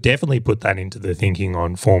I would definitely put that into the thinking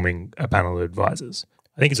on forming a panel of advisors.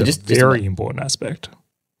 I think it's a very important aspect.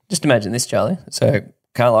 Just imagine this, Charlie. So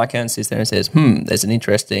Carl Icahn sits there and says, there's an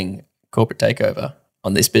interesting corporate takeover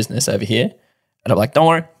on this business over here. And I'm like, don't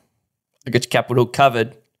worry, I got your capital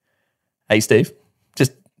covered. Hey, Steve,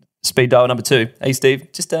 just speed dial number 2. Hey,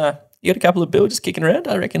 Steve, just you got a couple of bills just kicking around.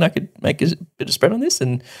 I reckon I could make a bit of spread on this.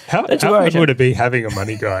 And how hard would it be having a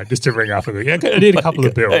money guy just to ring up and go, yeah, I need a couple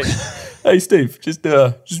of bills. Hey, Steve, just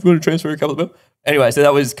want to transfer a couple of bills. Anyway, so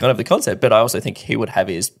that was kind of the concept. But I also think he would have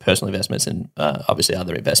his personal investments and obviously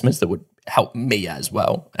other investments that would help me as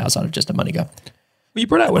well, outside of just a money guy. Well, you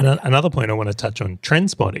brought out another point I want to touch on, trend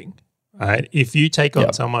spotting. Right? If you take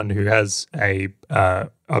on someone who has a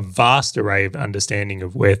vast array of understanding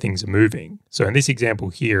of where things are moving. So in this example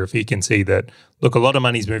here, if he can see that, look, a lot of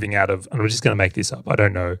money's moving out of, and I'm just going to make this up, I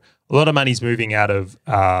don't know, a lot of money's moving out of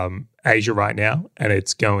Asia right now and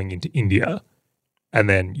it's going into India. And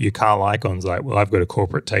then your Carl Icahn's like, well, I've got a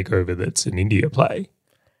corporate takeover that's an India play.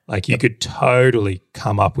 Like you could totally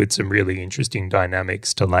come up with some really interesting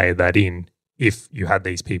dynamics to layer that in if you had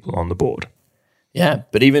these people on the board. Yeah,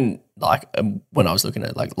 but even like when I was looking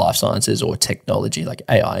at like life sciences or technology, like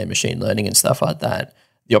AI and machine learning and stuff like that,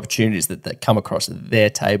 the opportunities that come across their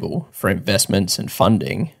table for investments and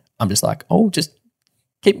funding, I'm just like, oh, just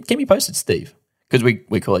keep me posted, Steve. Because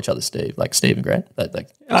we call each other Steve, like Steve and Grant.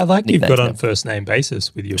 I like you've got on first name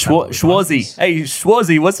basis with your Schwarzy. Hey,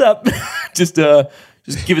 Schwarzy, what's up? just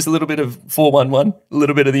give us a little bit of 411, a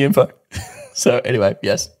little bit of the info. So anyway,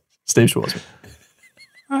 yes, Steve Schwarzy.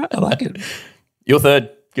 I like it. Your third,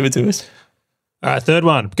 give it to us. All right, third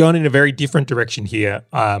one, going in a very different direction here.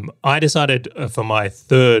 I decided for my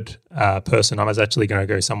third person, I was actually going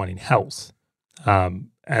to go someone in health. And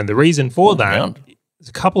the reason for that, there's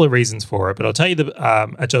a couple of reasons for it, but I'll tell you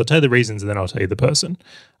I'll tell you the reasons and then I'll tell you the person.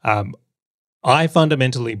 I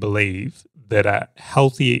fundamentally believe that a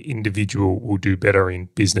healthier individual will do better in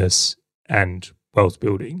business and wealth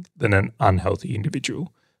building than an unhealthy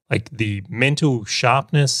individual. Like the mental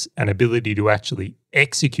sharpness and ability to actually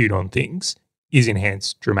execute on things is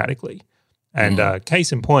enhanced dramatically. And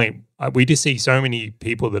case in point, we just see so many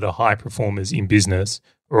people that are high performers in business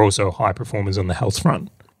are also high performers on the health front.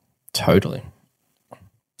 Totally.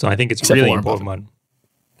 So I think it's a really important one.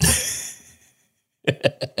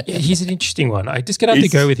 Yeah, he's an interesting one. I just have to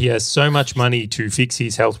go with he has so much money to fix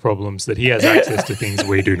his health problems that he has access to things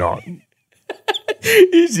we do not.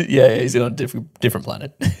 He's on a different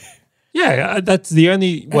planet. Yeah, that's the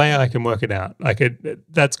only way I can work it out.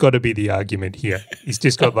 That's got to be the argument here. He's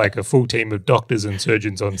just got like a full team of doctors and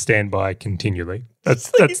surgeons on standby continually.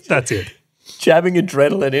 That's it. Jabbing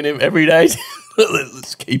adrenaline in him every day.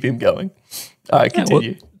 Let's keep him going. All right,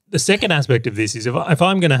 continue. Well, the second aspect of this is if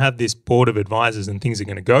I'm going to have this board of advisors and things are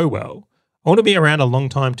going to go well, I want to be around a long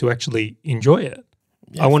time to actually enjoy it.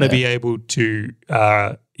 Yeah, I want to be able to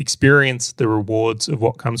experience the rewards of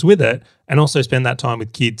what comes with it and also spend that time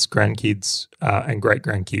with kids, grandkids, and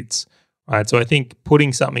great-grandkids. Right? So I think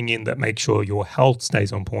putting something in that makes sure your health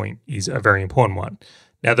stays on point is a very important one.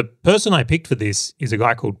 Now, the person I picked for this is a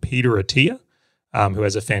guy called Peter Attia, who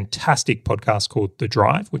has a fantastic podcast called The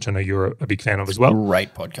Drive, which I know you're a big fan of as well.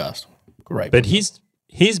 Great podcast. But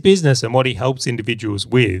his business and what he helps individuals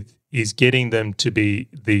with is getting them to be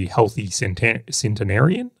the healthy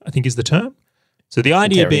centenarian, I think is the term. So the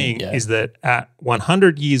idea is that at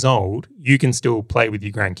 100 years old, you can still play with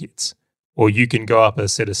your grandkids, or you can go up a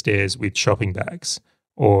set of stairs with shopping bags,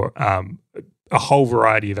 or a whole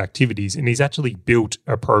variety of activities. And he's actually built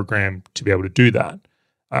a program to be able to do that.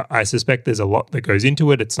 I suspect there's a lot that goes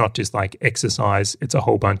into it. It's not just like exercise. It's a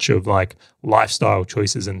whole bunch of like lifestyle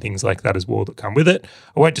choices and things like that as well that come with it.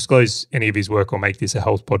 I won't disclose any of his work or make this a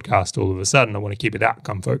health podcast all of a sudden. I want to keep it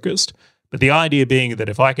outcome focused. But the idea being that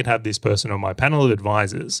if I could have this person on my panel of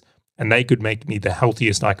advisors and they could make me the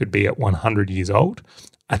healthiest I could be at 100 years old,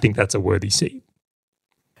 I think that's a worthy seat.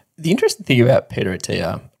 The interesting thing about Peter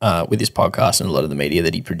Attia with his podcast and a lot of the media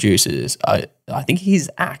that he produces, I think his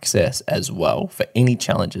access as well for any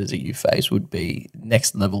challenges that you face would be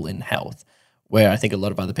next level in health, where I think a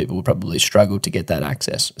lot of other people would probably struggle to get that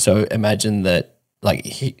access. So imagine that,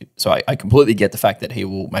 I completely get the fact that he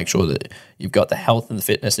will make sure that you've got the health and the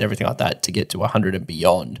fitness and everything like that to get to 100 and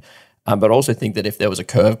beyond. But also think that if there was a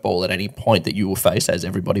curveball at any point that you will face, as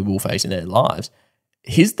everybody will face in their lives,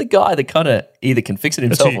 he's the guy that kind of either can fix it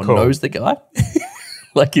himself or knows the guy.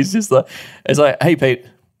 Like he's just like, it's like, hey Pete,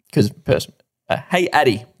 hey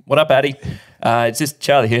Addy, what up Addy? It's just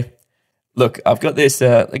Charlie here. Look, I've got this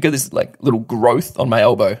like little growth on my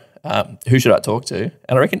elbow. Who should I talk to? And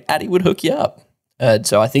I reckon Addy would hook you up.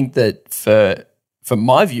 So I think that for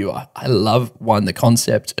my view, I love the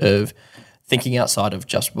concept of thinking outside of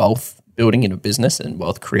just wealth building in a business and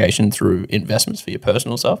wealth creation through investments for your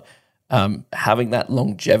personal stuff. Having that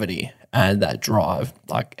longevity and that drive,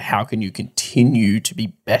 like how can you continue to be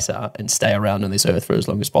better and stay around on this earth for as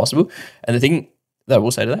long as possible? And the thing that I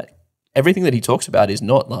will say to that, everything that he talks about is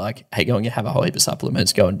not like, hey, go and have a whole heap of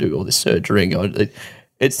supplements, go and do all this surgery.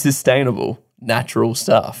 It's sustainable, natural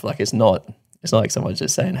stuff. Like it's not like someone's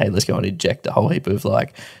just saying, hey, let's go and inject a whole heap of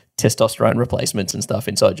like testosterone replacements and stuff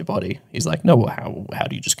inside your body. He's like, no, how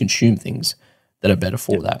do you just consume things that are better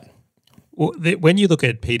for that? Well, when you look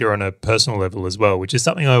at Peter on a personal level as well, which is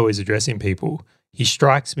something I always address in people, he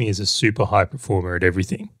strikes me as a super high performer at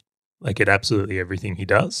everything, like at absolutely everything he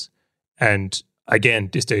does. And again,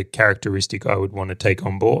 just a characteristic I would want to take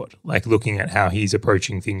on board, like looking at how he's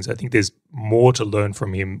approaching things. I think there's more to learn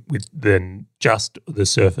from him than just the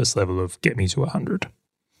surface level of get me to 100.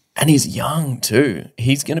 And he's young too.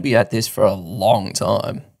 He's going to be at this for a long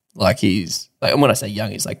time. And when I say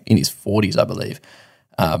young, he's like in his 40s, I believe.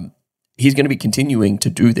 he's going to be continuing to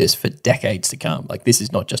do this for decades to come. Like, this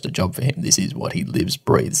is not just a job for him. This is what he lives,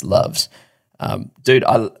 breathes, loves. Dude,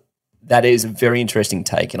 that is a very interesting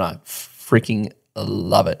take, and I freaking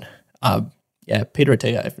love it. Yeah, Peter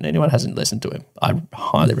Attia, if anyone hasn't listened to him, I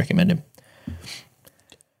highly recommend him.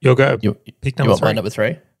 You'll go. Pick number three. My number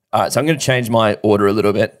 3? All right, so I'm going to change my order a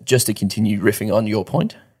little bit just to continue riffing on your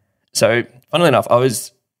point. So, funnily enough, I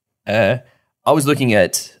was looking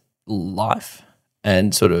at life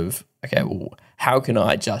and sort of, okay, well, how can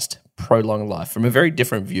I just prolong life from a very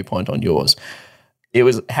different viewpoint on yours? It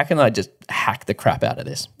was, how can I just hack the crap out of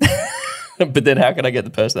this? But then how can I get the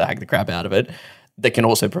person to hack the crap out of it that can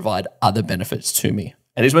also provide other benefits to me?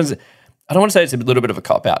 And this one's, I don't want to say it's a little bit of a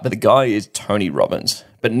cop-out, but the guy is Tony Robbins,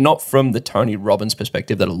 but not from the Tony Robbins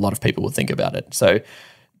perspective that a lot of people will think about it. So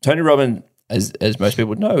Tony Robbins, as most people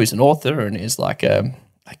would know, is an author and is like a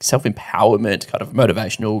self-empowerment kind of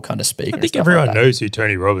motivational kind of speaker. I think everyone knows who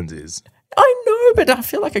Tony Robbins is. I know, but I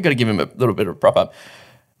feel like I got to give him a little bit of a prop up.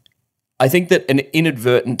 I think that an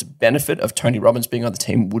inadvertent benefit of Tony Robbins being on the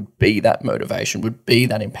team would be that motivation, would be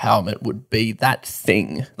that empowerment, would be that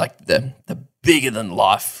thing, like the bigger than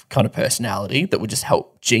life kind of personality that would just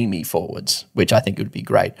help G me forwards, which I think would be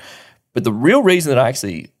great. But the real reason that I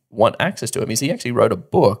actually want access to him is he actually wrote a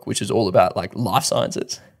book which is all about like life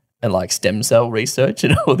sciences and like stem cell research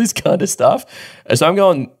and all this kind of stuff. And so I'm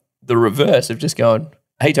going the reverse of just going,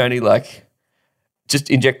 hey, Tony, like, just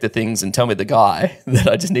inject the things and tell me the guy that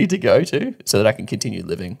I just need to go to so that I can continue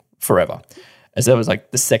living forever. And so that was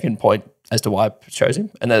like the second point as to why I chose him.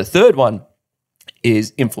 And then the third one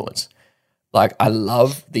is influence. Like, I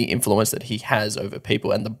love the influence that he has over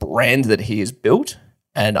people and the brand that he has built.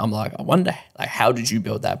 And I'm like, I wonder, like, how did you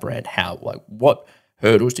build that brand? How, like, what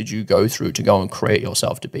hurdles did you go through to go and create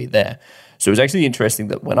yourself to be there? So it was actually interesting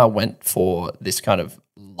that when I went for this kind of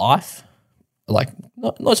life, like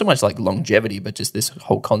not so much like longevity, but just this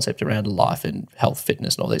whole concept around life and health,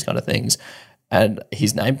 fitness and all these kind of things, and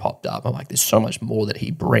his name popped up, I'm like, there's so much more that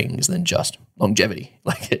he brings than just longevity.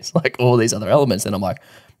 Like, it's like all these other elements. And I'm like,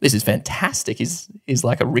 this is fantastic. He's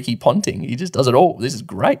like a Ricky Ponting. He just does it all. This is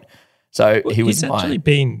great. So he was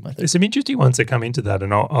there's some interesting ones that come into that,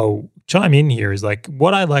 and I'll chime in here, is like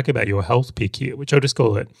what I like about your health pick here, which I'll just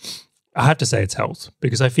call it, I have to say it's health,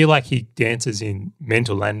 because I feel like he dances in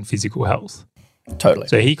mental and physical health. Totally.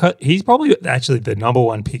 So he's probably actually the number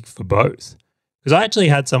one pick for both. Because I actually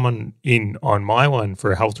had someone in on my one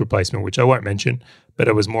for a health replacement, which I won't mention, but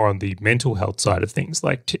it was more on the mental health side of things.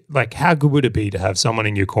 Like how good would it be to have someone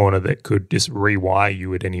in your corner that could just rewire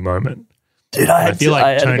you at any moment? Dude, I feel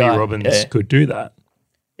like Tony Robbins could do that.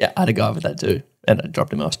 Yeah, I had a guy with that too, and I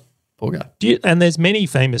dropped him off. Poor guy. And there's many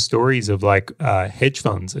famous stories of like hedge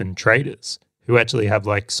funds and traders who actually have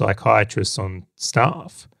like psychiatrists on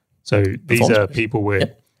staff. So these are people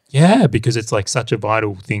where, because it's like such a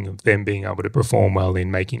vital thing of them being able to perform well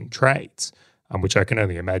in making trades, which I can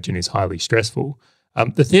only imagine is highly stressful.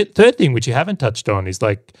 The third thing, which you haven't touched on, is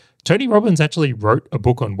like Tony Robbins actually wrote a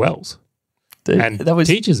book on wealth. Dude, and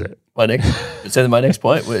teaches it. My next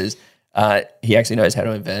point was he actually knows how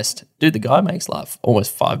to invest. Dude, the guy makes like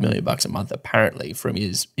almost $5 million a month apparently from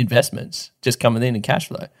his investments just coming in cash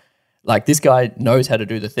flow. Like, this guy knows how to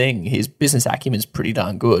do the thing. His business acumen is pretty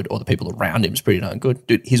darn good, or the people around him is pretty darn good.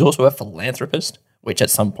 Dude, he's also a philanthropist, which at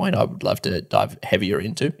some point I would love to dive heavier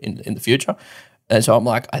into in the future. And so I'm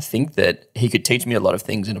like, I think that he could teach me a lot of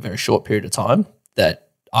things in a very short period of time that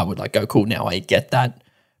I would like go, cool, now I get that.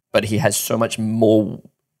 But he has so much more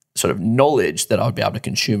sort of knowledge that I would be able to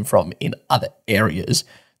consume from in other areas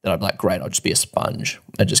that I'd be like, great, I'll just be a sponge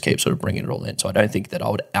and just keep sort of bringing it all in. So I don't think that I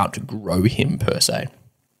would outgrow him per se.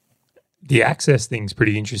 The access thing's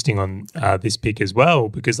pretty interesting on this pick as well,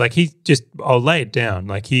 because like I'll lay it down,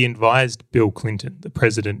 like he advised Bill Clinton, the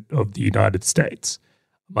president of the United States.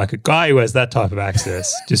 Like a guy who has that type of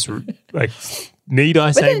access, just like, need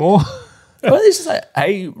I say more? Well, this is like,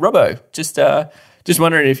 hey, Robbo, just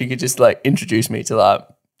wondering if you could just like introduce me to like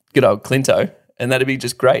good old Clinto, and that'd be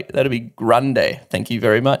just great. That'd be grande. Thank you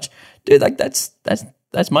very much, dude. Like that's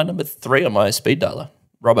my number 3 on my speed dialer,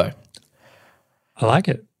 Robbo. I like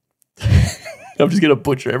it. I'm just gonna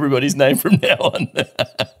butcher everybody's name from now on.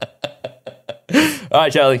 All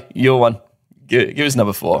right, Charlie, your one. Give us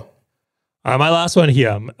number 4. My last one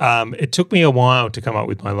here. It took me a while to come up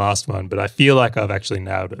with my last one, but I feel like I've actually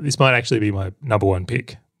nailed it. This might actually be my number 1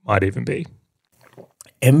 pick. Might even be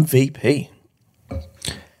MVP.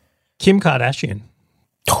 Kim Kardashian.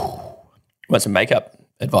 Want some makeup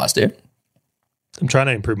advice, dude? I'm trying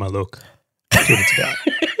to improve my look. That's what it's about.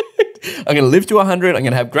 I'm going to live to 100. I'm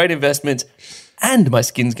going to have great investments, and my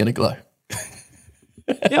skin's going to glow.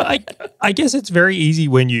 Yeah, I guess it's very easy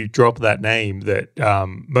when you drop that name that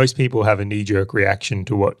most people have a knee-jerk reaction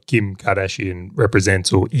to what Kim Kardashian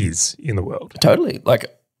represents or is in the world. Totally. Like,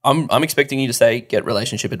 I'm expecting you to say, get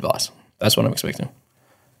relationship advice. That's what I'm expecting.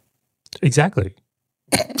 Exactly.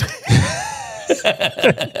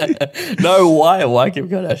 No, why Kim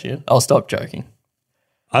Kardashian? I'll stop joking.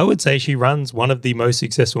 I would say she runs one of the most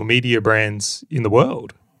successful media brands in the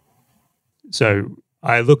world. So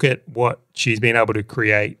I look at what she's been able to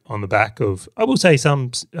create on the back of, I will say,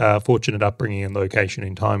 some fortunate upbringing and location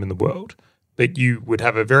in time in the world. But you would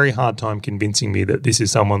have a very hard time convincing me that this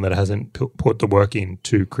is someone that hasn't put the work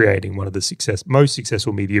into creating one of the most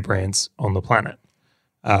successful media brands on the planet.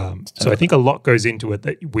 So I think a lot goes into it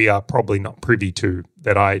that we are probably not privy to,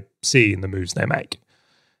 that I see in the moves they make.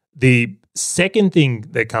 The second thing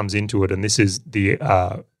that comes into it, and this is the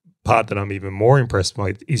part that I'm even more impressed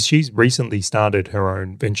with, is she's recently started her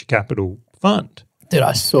own venture capital fund. Dude,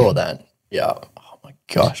 I saw that. Yeah. Oh my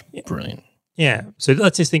gosh, brilliant. Yeah. So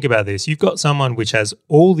let's just think about this. You've got someone which has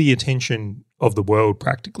all the attention of the world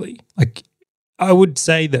practically. Like, I would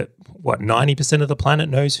say that, 90% of the planet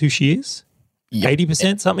knows who she is? Yep.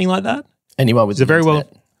 80%, something like that? Anyone with a very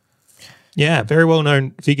very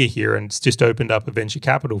well-known figure here, and it's just opened up a venture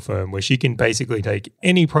capital firm where she can basically take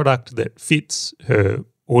any product that fits her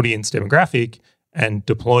audience demographic and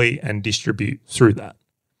deploy and distribute through that.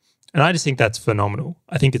 And I just think that's phenomenal.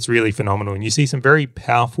 I think it's really phenomenal. And you see some very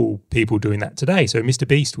powerful people doing that today. So Mr.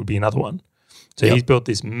 Beast would be another one. So he's built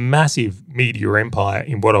this massive media empire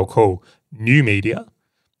in what I'll call new media,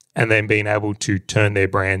 and then being able to turn their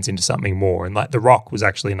brands into something more. And like The Rock was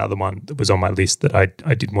actually another one that was on my list that I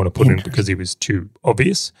didn't want to put in because he was too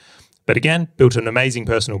obvious. But again, built an amazing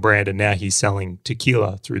personal brand, and now he's selling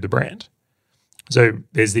tequila through the brand. So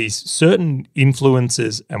there's these certain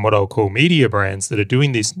influencers and what I'll call media brands that are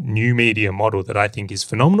doing this new media model that I think is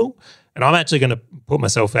phenomenal. And I'm actually going to put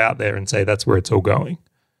myself out there and say that's where it's all going.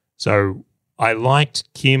 So I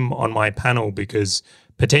liked Kim on my panel because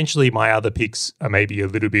potentially my other picks are maybe a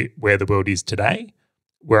little bit where the world is today,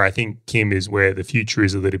 where I think Kim is where the future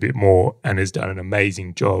is a little bit more, and has done an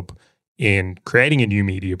amazing job in creating a new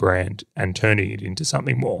media brand and turning it into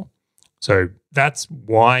something more. So that's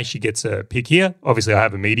why she gets a pick here. Obviously, I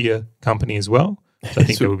have a media company as well. So I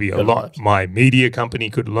think there will be a lot my media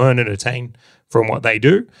company could learn and attain from what they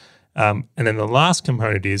do. And then the last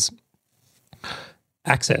component is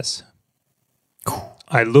access.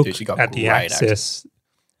 I look at the access.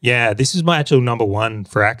 Yeah, this is my actual number one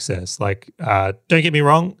for access. Like, don't get me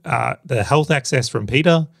wrong, the health access from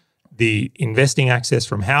Peter, the investing access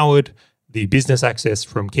from Howard, the business access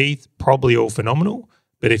from Keith, probably all phenomenal.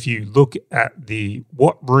 But if you look at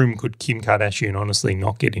what room could Kim Kardashian honestly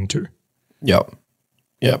not get into? Yep.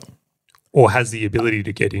 Or has the ability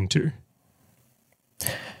to get into?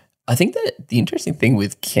 I think that the interesting thing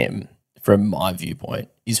with Kim, from my viewpoint,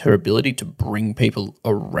 is her ability to bring people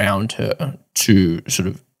around her to sort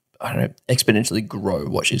of, I don't know, exponentially grow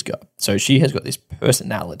what she's got. So she has got this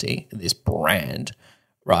personality, this brand,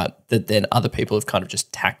 right, that then other people have kind of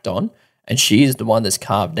just tacked on. And she is the one that's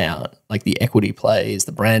carved out, like the equity plays,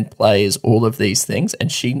 the brand plays, all of these things.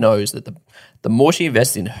 And she knows that the more she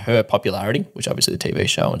invests in her popularity, which obviously the TV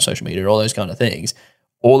show and social media and all those kind of things,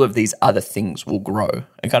 all of these other things will grow.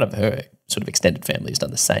 And kind of her sort of extended family has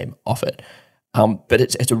done the same off it. But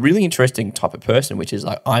it's a really interesting type of person, which is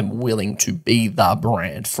like, I'm willing to be the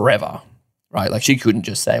brand forever, right? Like she couldn't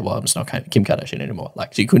just say, well, I'm just not Kim Kardashian anymore.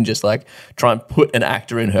 Like she couldn't just like try and put an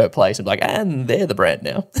actor in her place and be like, and they're the brand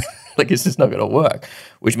now. Like it's just not going to work,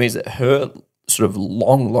 which means that her sort of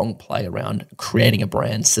long play around creating a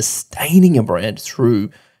brand, sustaining a brand through,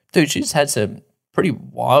 dude, she's had some pretty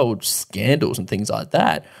wild scandals and things like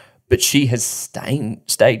that. But she has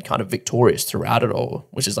stayed kind of victorious throughout it all,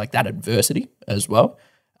 which is like that adversity as well.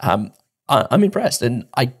 I'm impressed, and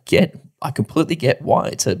I completely get why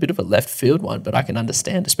it's a bit of a left field one, but I can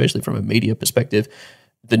understand, especially from a media perspective,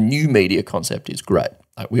 the new media concept is great.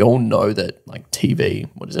 Like we all know that like TV,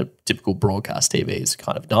 what is it, typical broadcast TV is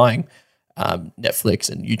kind of dying. Netflix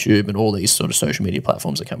and YouTube and all these sort of social media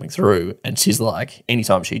platforms are coming through. And she's like,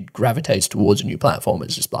 anytime she gravitates towards a new platform,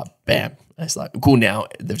 it's just like, bam. And it's like, cool, now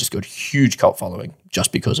they've just got a huge cult following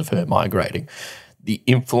just because of her migrating. The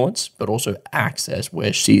influence, but also access,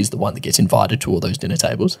 where she's the one that gets invited to all those dinner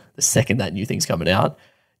tables. The second that new thing's coming out,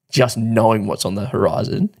 just knowing what's on the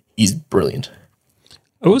horizon is brilliant.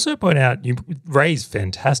 I also point out, you raise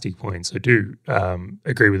fantastic points. I do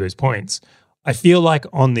agree with those points. I feel like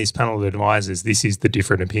on this panel of advisors, this is the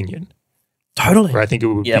different opinion. Totally. Where I think it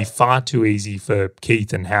would be far too easy for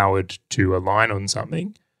Keith and Howard to align on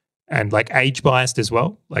something. and like age biased as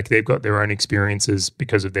well. Like they've got their own experiences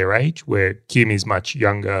because of their age, where Kim is much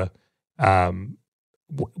younger,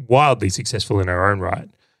 wildly successful in her own right.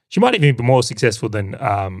 She might even be more successful than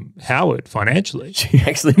Howard financially. She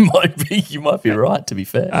actually might be. You might be right, to be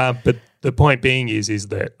fair. But the point being is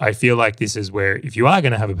that I feel like this is where if you are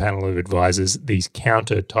going to have a panel of advisors, these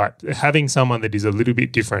counter type, having someone that is a little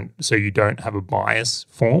bit different so you don't have a bias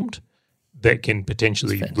formed that can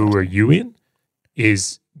potentially lure you in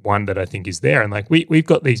is one that I think is there. And like we've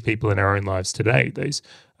got these people in our own lives today, these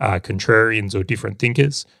contrarians or different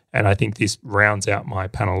thinkers. And I think this rounds out my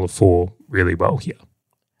panel of 4 really well here.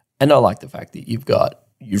 And I like the fact that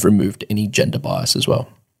you've removed any gender bias as well.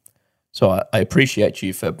 So I appreciate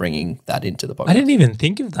you for bringing that into the podcast. I didn't even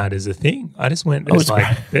think of that as a thing. I just went as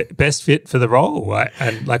like best fit for the role.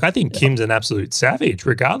 And like I think Kim's an absolute savage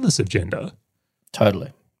regardless of gender.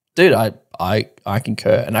 Totally. Dude, I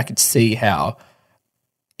concur. And I could see how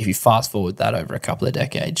if you fast forward that over a couple of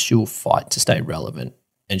decades, she'll fight to stay relevant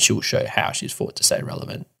and she'll show how she's fought to stay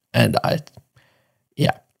relevant. And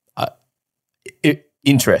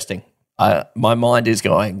interesting. My mind is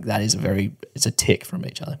going, it's a tick from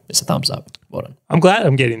each other. It's a thumbs up. Well done. I'm glad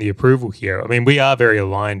I'm getting the approval here. I mean, we are very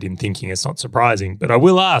aligned in thinking. It's not surprising, but I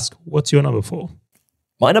will ask, what's your number 4?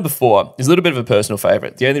 My number 4 is a little bit of a personal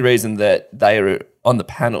favorite. The only reason that they are on the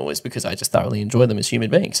panel is because I just thoroughly enjoy them as human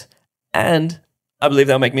beings. And I believe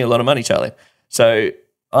they'll make me a lot of money, Charlie. So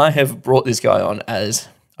I have brought this guy on as,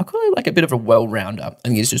 I call it like a bit of a well-rounder. I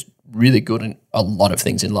think he's just really good in a lot of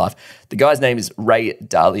things in life. The guy's name is Ray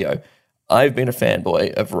Dalio. I've been a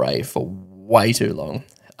fanboy of Ray for way too long,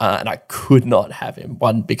 and I could not have him.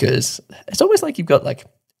 One, because it's almost like you've got like,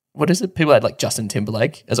 what is it? People had like Justin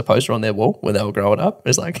Timberlake as a poster on their wall when they were growing up.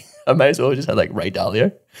 It's like, I may as well just have like Ray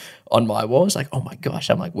Dalio on my wall. It's like, oh my gosh,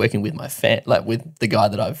 I'm like working with with the guy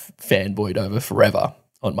that I've fanboyed over forever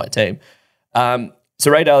on my team. So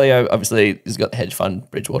Ray Dalio obviously has got the hedge fund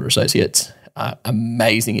Bridgewater Associates,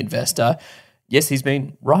 amazing investor. Yes, he's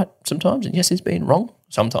been right sometimes, and yes, he's been wrong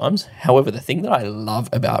sometimes. However, the thing that I love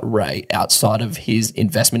about Ray outside of his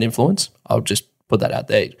investment influence, I'll just put that out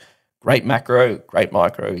there, great macro, great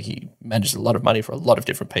micro. He manages a lot of money for a lot of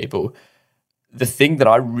different people. The thing that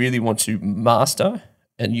I really want to master,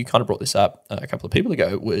 and you kind of brought this up a couple of people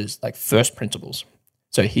ago, was like first principles.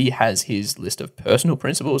 So he has his list of personal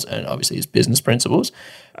principles and obviously his business principles.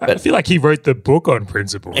 But I feel like he wrote the book on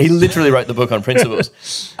principles. He literally wrote the book on principles.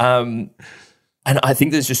 And I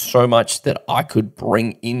think there's just so much that I could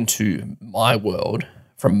bring into my world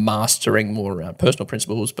from mastering more around personal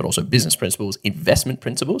principles, but also business principles, investment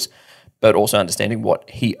principles, but also understanding what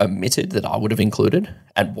he omitted that I would have included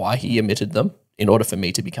and why he omitted them in order for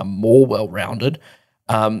me to become more well-rounded.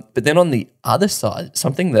 But then on the other side,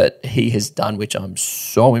 something that he has done, which I'm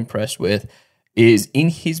so impressed with, is in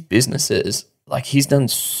his businesses, like he's done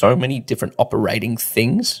so many different operating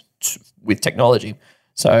things with technology.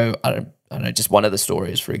 So I don't know, just one of the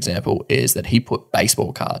stories, for example, is that he put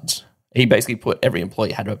baseball cards. He basically put every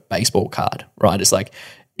employee had a baseball card, right? It's like,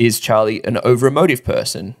 is Charlie an over-emotive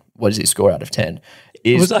person? What does he score out of 10?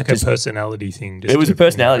 It was like a personality thing. It was a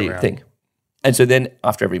personality thing. And so then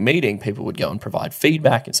after every meeting, people would go and provide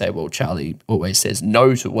feedback and say, well, Charlie always says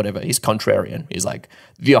no to whatever. He's contrarian. He's like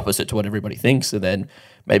the opposite to what everybody thinks. And then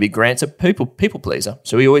maybe Grant's a people pleaser.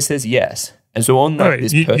 So he always says yes. And so on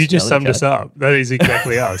this you just summed us up. That is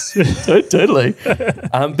exactly us. Totally.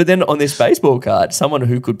 But then on this baseball card, someone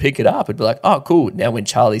who could pick it up would be like, oh, cool. Now when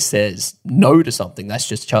Charlie says no to something, that's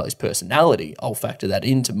just Charlie's personality. I'll factor that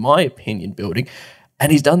into my opinion building.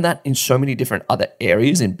 And he's done that in so many different other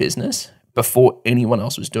areas in business before anyone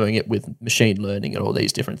else was doing it with machine learning and all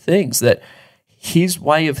these different things, that his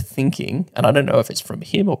way of thinking, and I don't know if it's from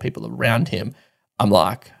him or people around him, I'm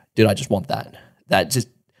like, dude, I just want that. That just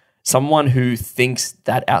someone who thinks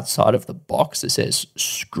that outside of the box that says,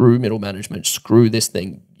 screw middle management, screw this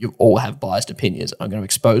thing, you all have biased opinions, I'm going to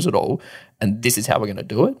expose it all, and this is how we're going to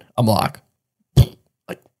do it. I'm like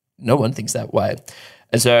no one thinks that way.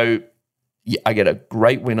 And so I get a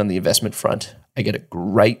great win on the investment front. I get a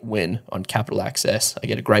great win on capital access. I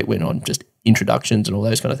get a great win on just introductions and all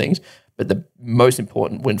those kind of things. But the most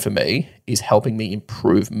important win for me is helping me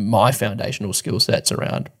improve my foundational skill sets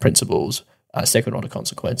around principles, second order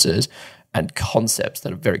consequences, and concepts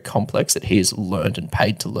that are very complex that he has learned and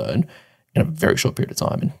paid to learn in a very short period of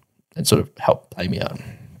time and sort of help play me out.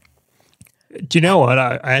 Do you know what?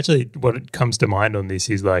 I actually, what comes to mind on this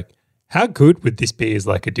is like, how good would this be as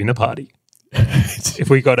like a dinner party? If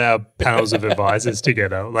we got our panels of advisors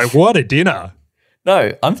together, like what a dinner.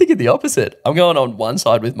 No, I'm thinking the opposite. I'm going on one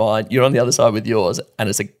side with mine, you're on the other side with yours, and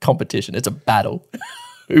it's a competition. It's a battle.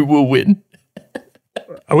 Who will win?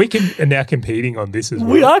 Are we now competing on this as well?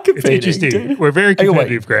 We are competing. It's interesting. Dude. We're very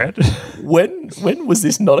competitive, Grant. When was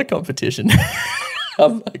this not a competition?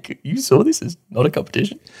 I'm like, you saw this as not a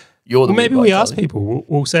competition? You're the maybe we ask people.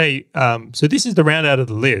 We'll say, so this is the round out of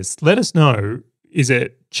the list. Let us know, is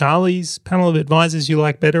it Charlie's panel of advisors you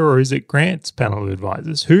like better, or is it Grant's panel of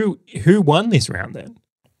advisors? Who won this round then?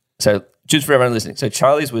 So just for everyone listening, so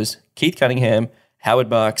Charlie's was Keith Cunningham, Howard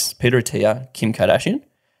Marks, Peter Attia, Kim Kardashian.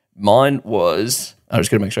 Mine was, I'm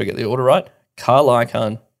just going to make sure I get the order right, Carl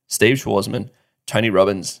Icahn, Steve Schwarzman, Tony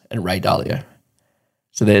Robbins, and Ray Dalio.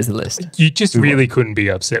 So there's the list. You just really couldn't be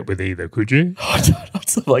upset with either, could you?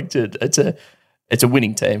 It's like, it's a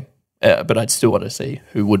winning team, but I'd still want to see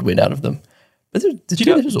who would win out of them. But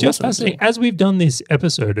just fascinating. As we've done this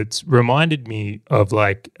episode, it's reminded me of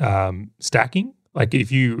like stacking. Like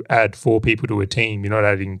if you add 4 people to a team, you're not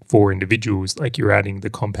adding 4 individuals, like you're adding the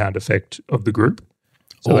compound effect of the group.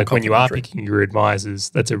 So like when you are picking your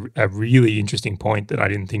advisors, that's a really interesting point that I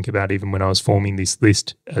didn't think about even when I was forming this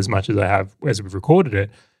list as much as I have as we've recorded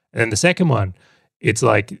it. And then the second one, it's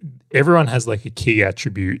like everyone has like a key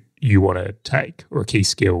attribute you want to take or a key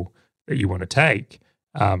skill that you want to take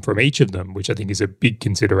from each of them, which I think is a big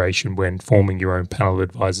consideration when forming your own panel of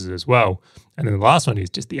advisors as well. And then the last one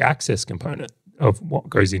is just the access component of what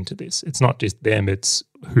goes into this. It's not just them, it's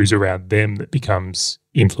who's around them that becomes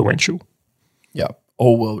influential. Yeah.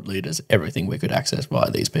 All world leaders, everything we could access via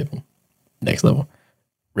these people. Next level.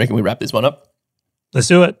 Reckon we wrap this one up? Let's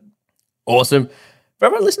do it. Awesome. For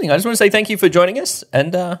everyone listening, I just want to say thank you for joining us.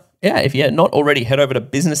 And if you're not already, head over to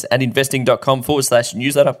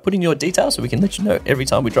businessandinvesting.com/newsletter. Put in your details so we can let you know every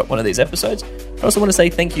time we drop one of these episodes. I also want to say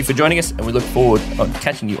thank you for joining us, and we look forward on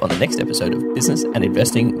catching you on the next episode of Business and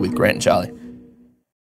Investing with Grant and Charlie.